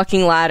this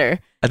fucking ladder.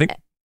 I think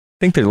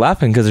think they're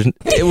laughing because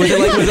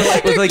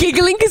They're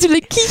giggling because you're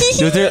like,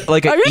 was there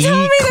like Are an you E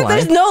telling me that climb?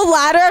 there's no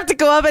ladder I have to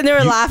go up and they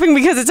were laughing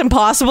because it's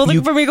impossible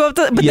for me to go up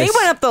but they Yes.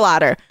 went up the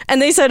ladder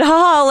and they said,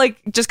 haha, like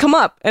just come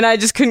up, and I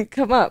just couldn't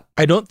come up.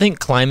 I don't think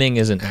climbing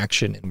is an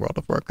action in World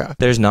of Warcraft.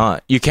 There's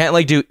not. You can't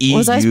like do E.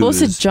 Was I supposed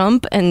to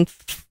jump and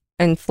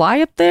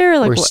fly up there?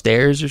 Like or what?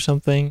 stairs or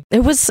something.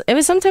 It was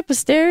some type of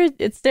stair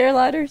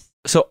ladders.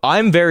 So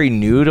I'm very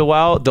new to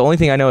WoW. The only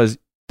thing I know is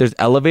there's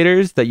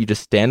elevators that you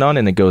just stand on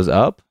and it goes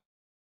up,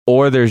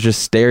 or there's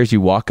just stairs you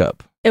walk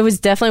up. It was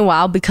definitely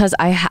WoW because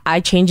I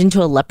changed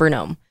into a leper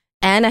gnome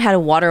and I had a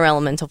water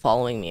elemental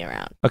following me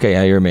around. Okay,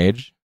 yeah, you're a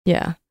mage.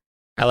 Yeah.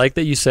 I like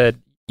that you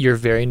said you're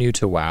very new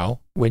to WoW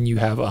when you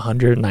have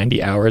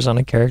 190 hours on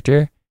a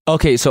character.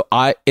 Okay, so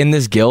in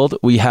this guild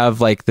we have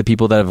like the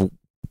people that have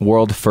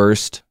world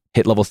first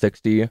hit level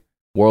 60,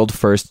 world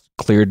first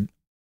cleared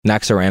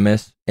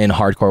Naxxramas in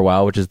hardcore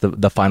WoW, which is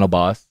the final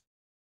boss.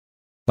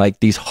 Like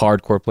these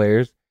hardcore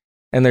players.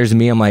 And there's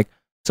me, I'm like,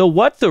 so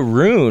what's a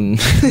rune?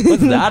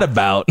 What's that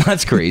about?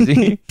 That's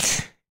crazy.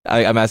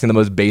 I'm asking the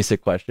most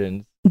basic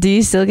questions. Do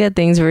you still get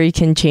things where you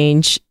can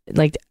change,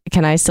 like,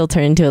 can I still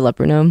turn into a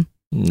leper gnome?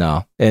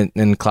 No.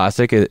 In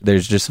Classic,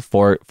 there's just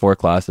four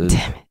classes.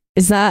 Damn it.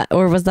 Is that,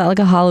 or was that like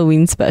a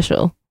Halloween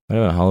special? I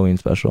don't know, Halloween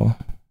special.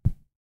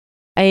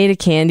 I ate a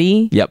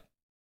candy. Yep.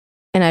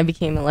 And I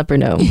became a leper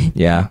gnome.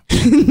 Yeah.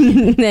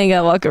 Then I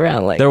gotta walk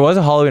around like. There was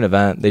a Halloween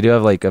event. They do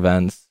have like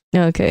events,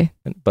 Okay.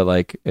 but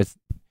like it's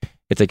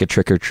like a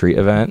trick or treat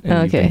event, and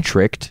you Okay. get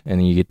tricked, and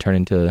then you get turned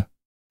into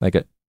like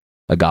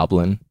a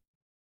goblin,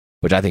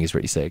 which I think is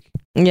pretty sick.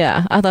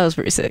 Yeah, I thought it was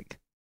pretty sick.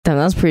 Damn,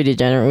 that was pretty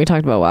degenerate. We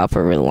talked about WoW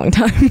for a really long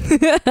time.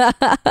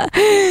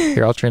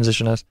 Here, I'll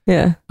transition us.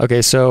 Yeah.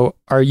 Okay, so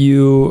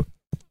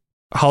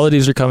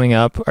holidays are coming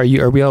up. Are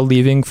we all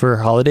leaving for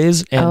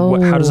holidays? And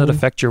how does that Oh.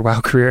 affect your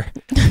WoW career?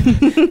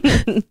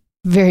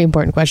 Very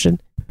important question.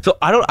 So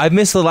I've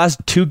missed the last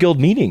 2 guild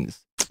meetings.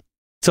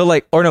 So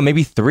like, or no,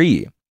 maybe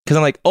 3. Because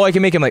I'm like, oh, I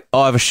can make him like,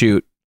 oh, I have a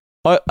shoot.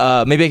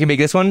 Oh, maybe I can make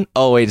this one.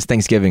 Oh, wait, it's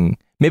Thanksgiving.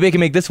 Maybe I can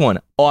make this one.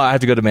 Oh, I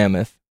have to go to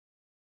Mammoth.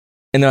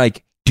 And they're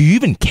like, do you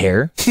even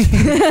care? Do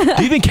you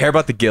even care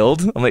about the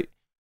guild? I'm like,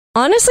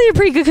 Honestly, you're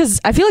pretty good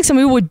because I feel like some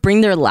people would bring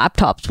their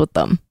laptops with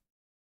them.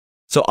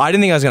 so I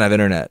didn't think I was going to have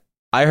internet.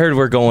 I heard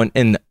we're going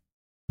in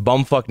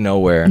bumfuck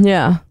nowhere.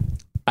 Yeah.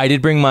 I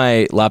did bring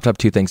my laptop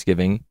to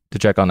Thanksgiving to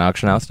check on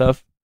auction house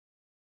stuff.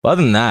 But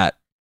other than that,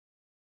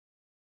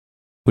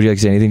 would you like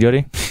to say anything,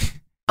 Jody?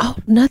 Oh,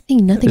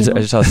 nothing. I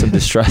just saw some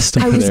distress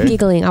I over was there.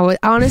 giggling.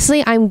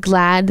 Honestly, I'm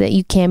glad that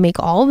you can make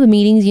all of the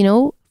meetings,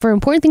 for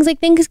important things like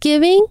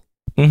Thanksgiving.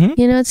 Mm-hmm.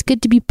 It's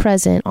good to be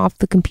present off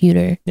the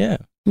computer. Yeah.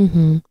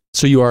 Mm-hmm.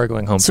 So you are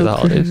going home for the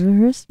holidays.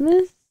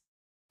 Christmas?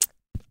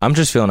 I'm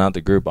just filling out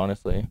the group,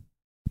 honestly.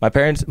 My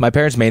parents'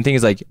 main thing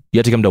is like, you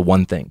have to come to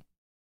one thing.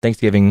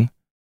 Thanksgiving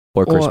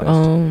or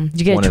Christmas.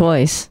 You get One a of-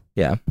 choice.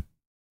 Yeah.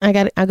 I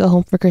go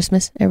home for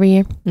Christmas every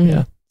year. Mhm.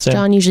 Yeah. Same.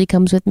 John usually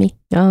comes with me.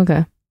 Oh,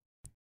 okay.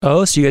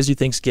 Oh, so you guys do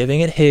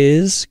Thanksgiving at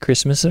his,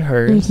 Christmas at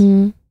hers.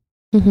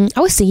 I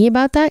was thinking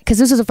about that because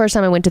this was the first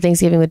time I went to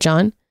Thanksgiving with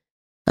John.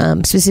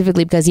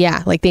 Specifically because,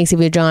 like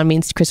Thanksgiving with John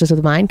means Christmas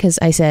with mine, because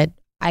I said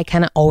I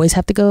kind of always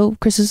have to go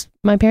Christmas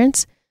with my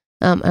parents.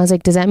 I was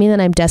like, does that mean that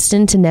I'm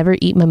destined to never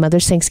eat my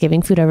mother's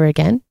Thanksgiving food ever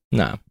again?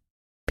 No.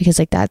 Because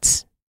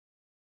it's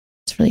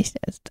really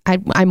sad.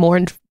 I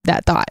mourned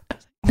that thought. I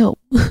was like, no.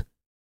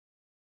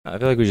 I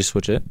feel like we just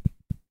switch it.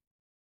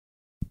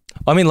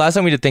 I mean, last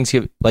time we did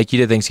Thanksgiving, like you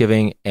did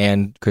Thanksgiving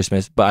and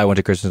Christmas, but I went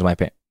to Christmas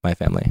with my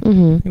family. I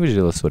think we should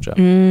do a little switch up.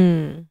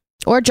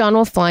 Or John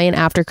will fly in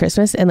after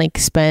Christmas and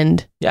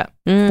spend 4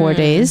 Mm.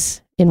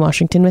 days in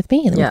Washington with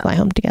me, and then we'll fly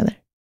home together.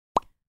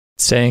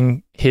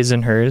 Saying his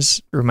and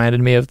hers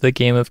reminded me of the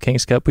game of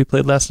King's Cup we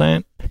played last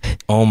night.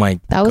 Oh my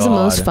god. That was the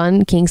most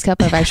fun King's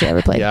Cup I've actually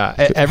ever played. Yeah,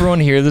 everyone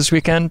here this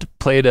weekend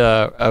played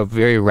a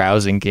very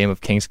rousing game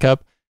of King's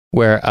Cup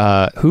where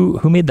who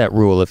made that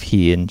rule of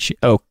he and she?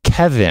 Oh,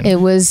 Kevin.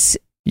 It was,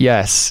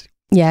 Yes.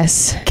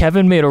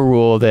 Kevin made a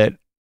rule that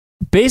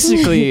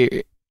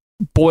basically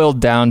boiled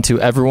down to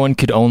everyone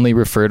could only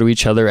refer to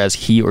each other as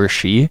he or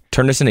she.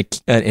 Turned us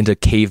into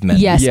cavemen.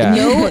 Yes.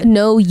 Yeah.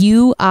 No,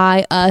 you,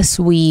 I, us,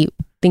 we,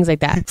 things like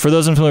that. For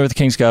those unfamiliar with the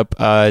King's Cup,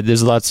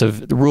 there's lots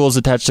of rules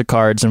attached to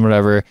cards and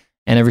whatever,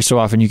 and every so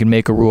often you can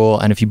make a rule,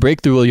 and if you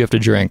break the rule, you have to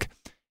drink.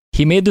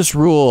 He made this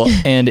rule,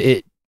 and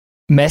it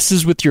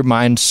messes with your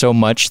mind so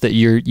much that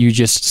you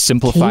just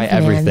simplify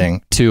Caveman.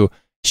 everything to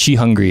she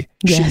hungry,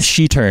 Yes.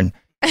 she turn,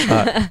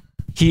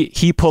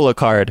 he pull a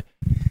card,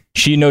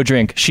 she no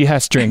drink, she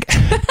has drink.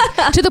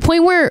 To the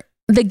point where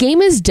the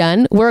game is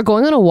done, we're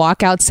going on a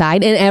walk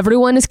outside, and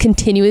everyone is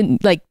continuing,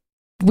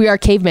 we are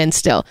cavemen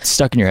still.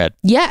 Stuck in your head.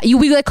 Yeah,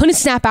 we couldn't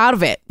snap out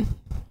of it.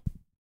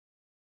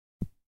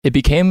 It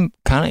became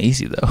kind of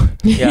easy though.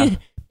 Yeah.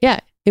 Yeah,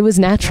 it was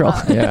natural.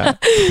 Yeah.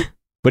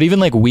 But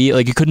even we,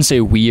 you couldn't say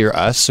we or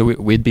us, so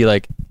we'd be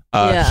like,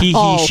 Yeah. he,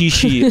 All.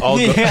 she, all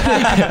go.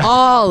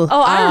 All.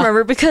 Oh, I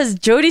remember because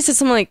Jody said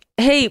something like,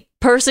 hey,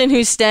 person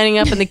who's standing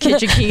up in the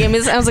kitchen game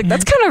is. I was like,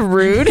 that's kind of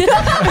rude. He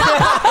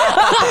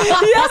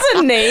has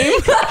a name.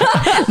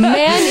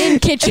 Man in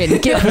kitchen,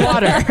 get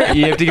water.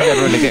 You have to give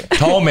everyone a nickname.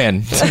 Tall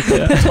man.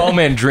 Tall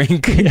man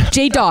drink.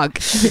 J Dog.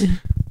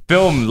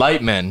 Film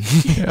light man.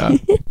 Yeah.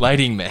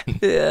 Lighting man.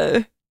 Yeah.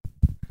 That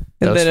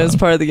And was then as fun.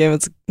 part of the game,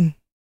 it's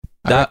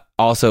That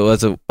also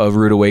was a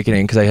rude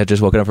awakening because I had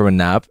just woken up from a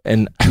nap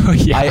and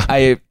Yeah.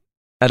 I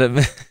had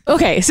a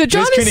Okay, so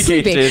John is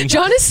sleeping. Miscommunication.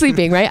 John is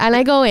sleeping, right? And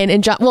I go in,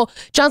 and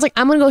John's like,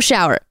 I'm gonna go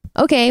shower.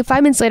 Okay,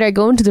 5 minutes later, I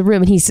go into the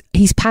room, and he's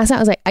passed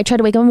out. I tried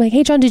to wake him. I'm like,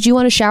 hey, John, did you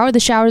want to shower? The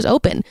shower's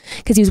open,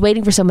 because he was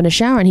waiting for someone to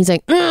shower, and he's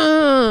like,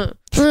 I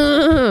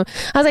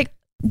was like,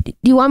 do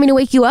you want me to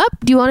wake you up?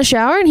 Do you want to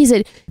shower? And he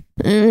said,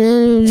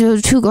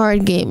 2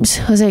 card games.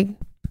 I was like,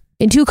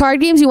 in 2 card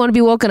games, you want to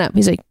be woken up?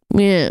 He's like,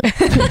 yeah.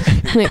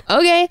 I'm like,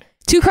 okay.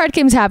 2 card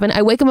games happen.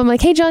 I wake him. I'm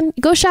like, hey, John,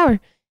 go shower. And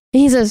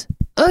he says,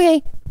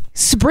 okay.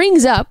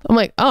 Springs up. I'm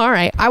like, oh, all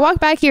right. I walk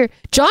back here.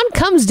 John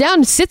comes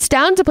down, sits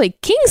down to play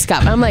King's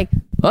Cup. I'm like,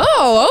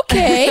 oh,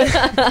 okay.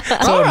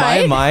 So in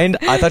my mind,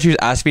 I thought she was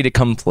asking me to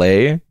come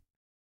play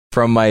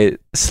from my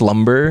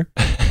slumber.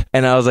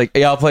 And I was like,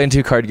 yeah, I'll play in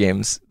 2 card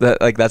games.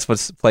 That's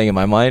what's playing in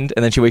my mind.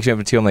 And then she wakes me up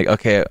at 2. I'm like,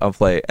 okay, I'll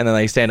play. And then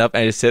I stand up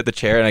and I just sit at the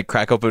chair and I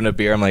crack open a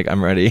beer. I'm like,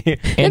 I'm ready.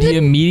 And he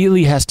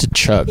immediately has to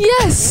chug.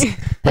 Yes.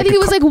 I think it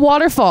was like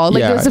waterfall.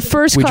 Like it was the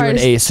first we drew card. an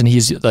ace, and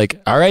he's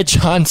like, all right,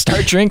 John,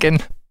 start drinking.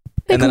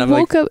 Like, and then I'm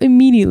woke like, up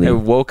immediately. I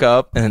woke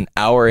up and an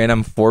hour in,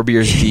 I'm 4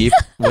 beers deep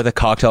with a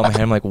cocktail in my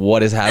hand. I'm like,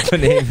 what is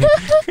happening?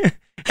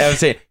 And I'm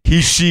saying,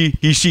 he, she,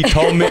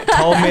 tall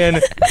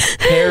man,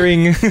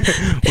 pairing.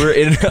 We're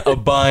in a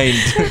bind.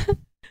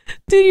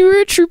 Dude, you were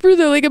a trooper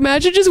though. Like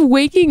imagine just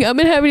waking up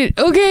and having it.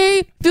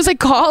 Okay, feels like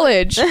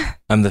college.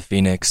 I'm the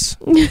Phoenix.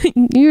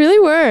 You really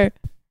were.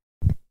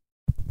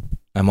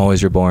 I'm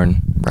always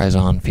reborn. Rise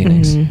on,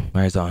 Phoenix. Mm-hmm.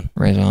 Rise on.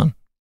 Rise on.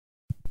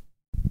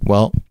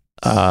 Well,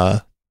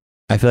 I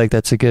feel like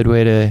that's a good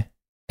way to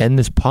end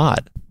this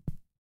pod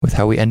with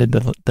how we ended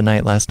the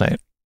night last night.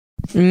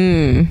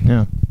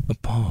 Yeah. A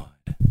pod.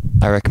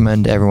 I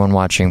recommend everyone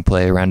watching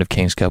play a round of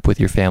King's Cup with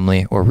your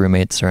family or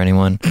roommates or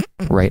anyone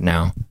right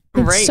now.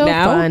 It's Right so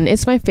now? fun.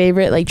 It's my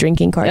favorite like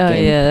drinking card Oh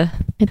game. yeah,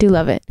 I do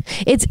love it.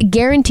 It's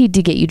guaranteed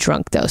to get you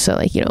drunk though, so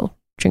like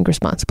drink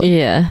responsibly.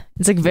 yeah.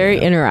 It's like very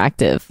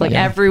interactive. Like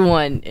Yeah.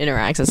 everyone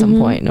interacts at some Mhm.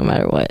 point, no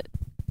matter what.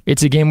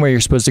 It's a game where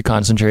you're supposed to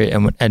concentrate,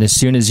 and as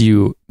soon as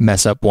you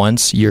mess up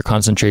once, your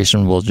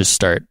concentration will just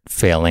start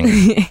failing.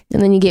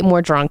 And then you get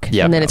more drunk,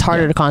 Yep. and then it's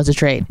harder Yeah. to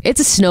concentrate. It's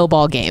a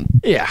snowball game,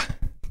 Yeah.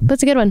 but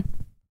it's a good one.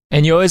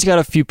 And you always got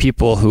a few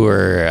people who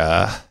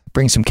are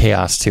bring some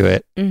chaos to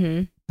it,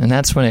 Mm-hmm. and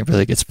that's when it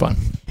really gets fun.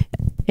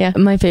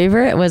 My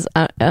favorite was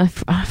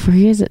for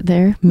you, is it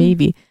there?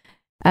 Maybe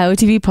at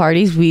OTV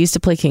parties we used to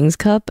play King's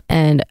Cup,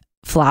 and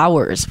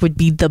Flowers would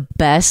be the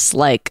best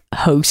like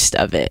host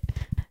of it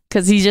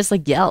because he just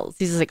like yells.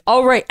 He's just like,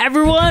 "All right,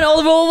 everyone, all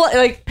of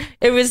like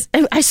it was."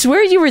 I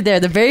swear you were there.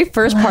 The very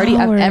first party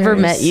I've ever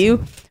met Flowers.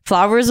 you.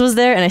 Flowers was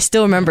there, and I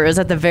still remember it was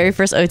at the very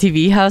first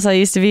OTV house I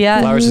used to be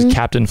at. Flowers is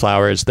Captain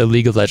Flowers, the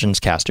League of Legends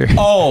caster.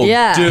 Oh,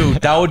 Yeah.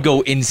 dude, that would go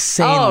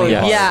insanely Oh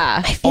hard.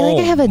 yeah. I feel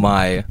like I have a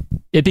my.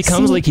 It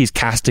becomes like he's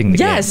casting the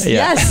Yes, game.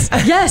 Yeah. yes,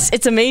 yes.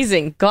 It's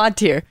amazing. God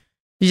tier.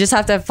 You just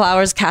have to have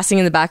Flowers casting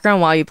in the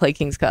background while you play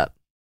King's Cup.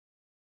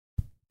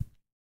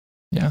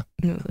 Yeah.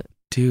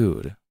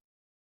 Dude.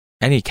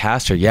 Any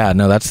caster, yeah,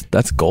 no,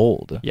 that's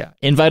gold. Yeah.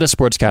 Invite a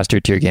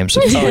sportscaster to your game.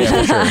 So Oh,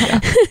 yeah, for sure. Yeah.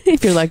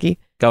 if you're lucky.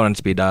 Going on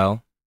speed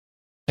dial.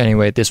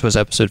 Anyway, this was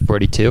episode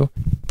 42.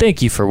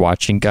 Thank you for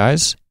watching,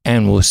 guys,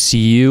 and we'll see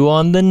you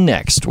on the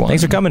next one.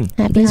 Thanks for coming.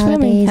 Happy Thanks for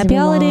coming. holidays. Happy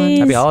everyone. holidays.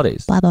 Happy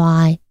holidays. Bye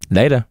bye.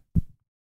 Later.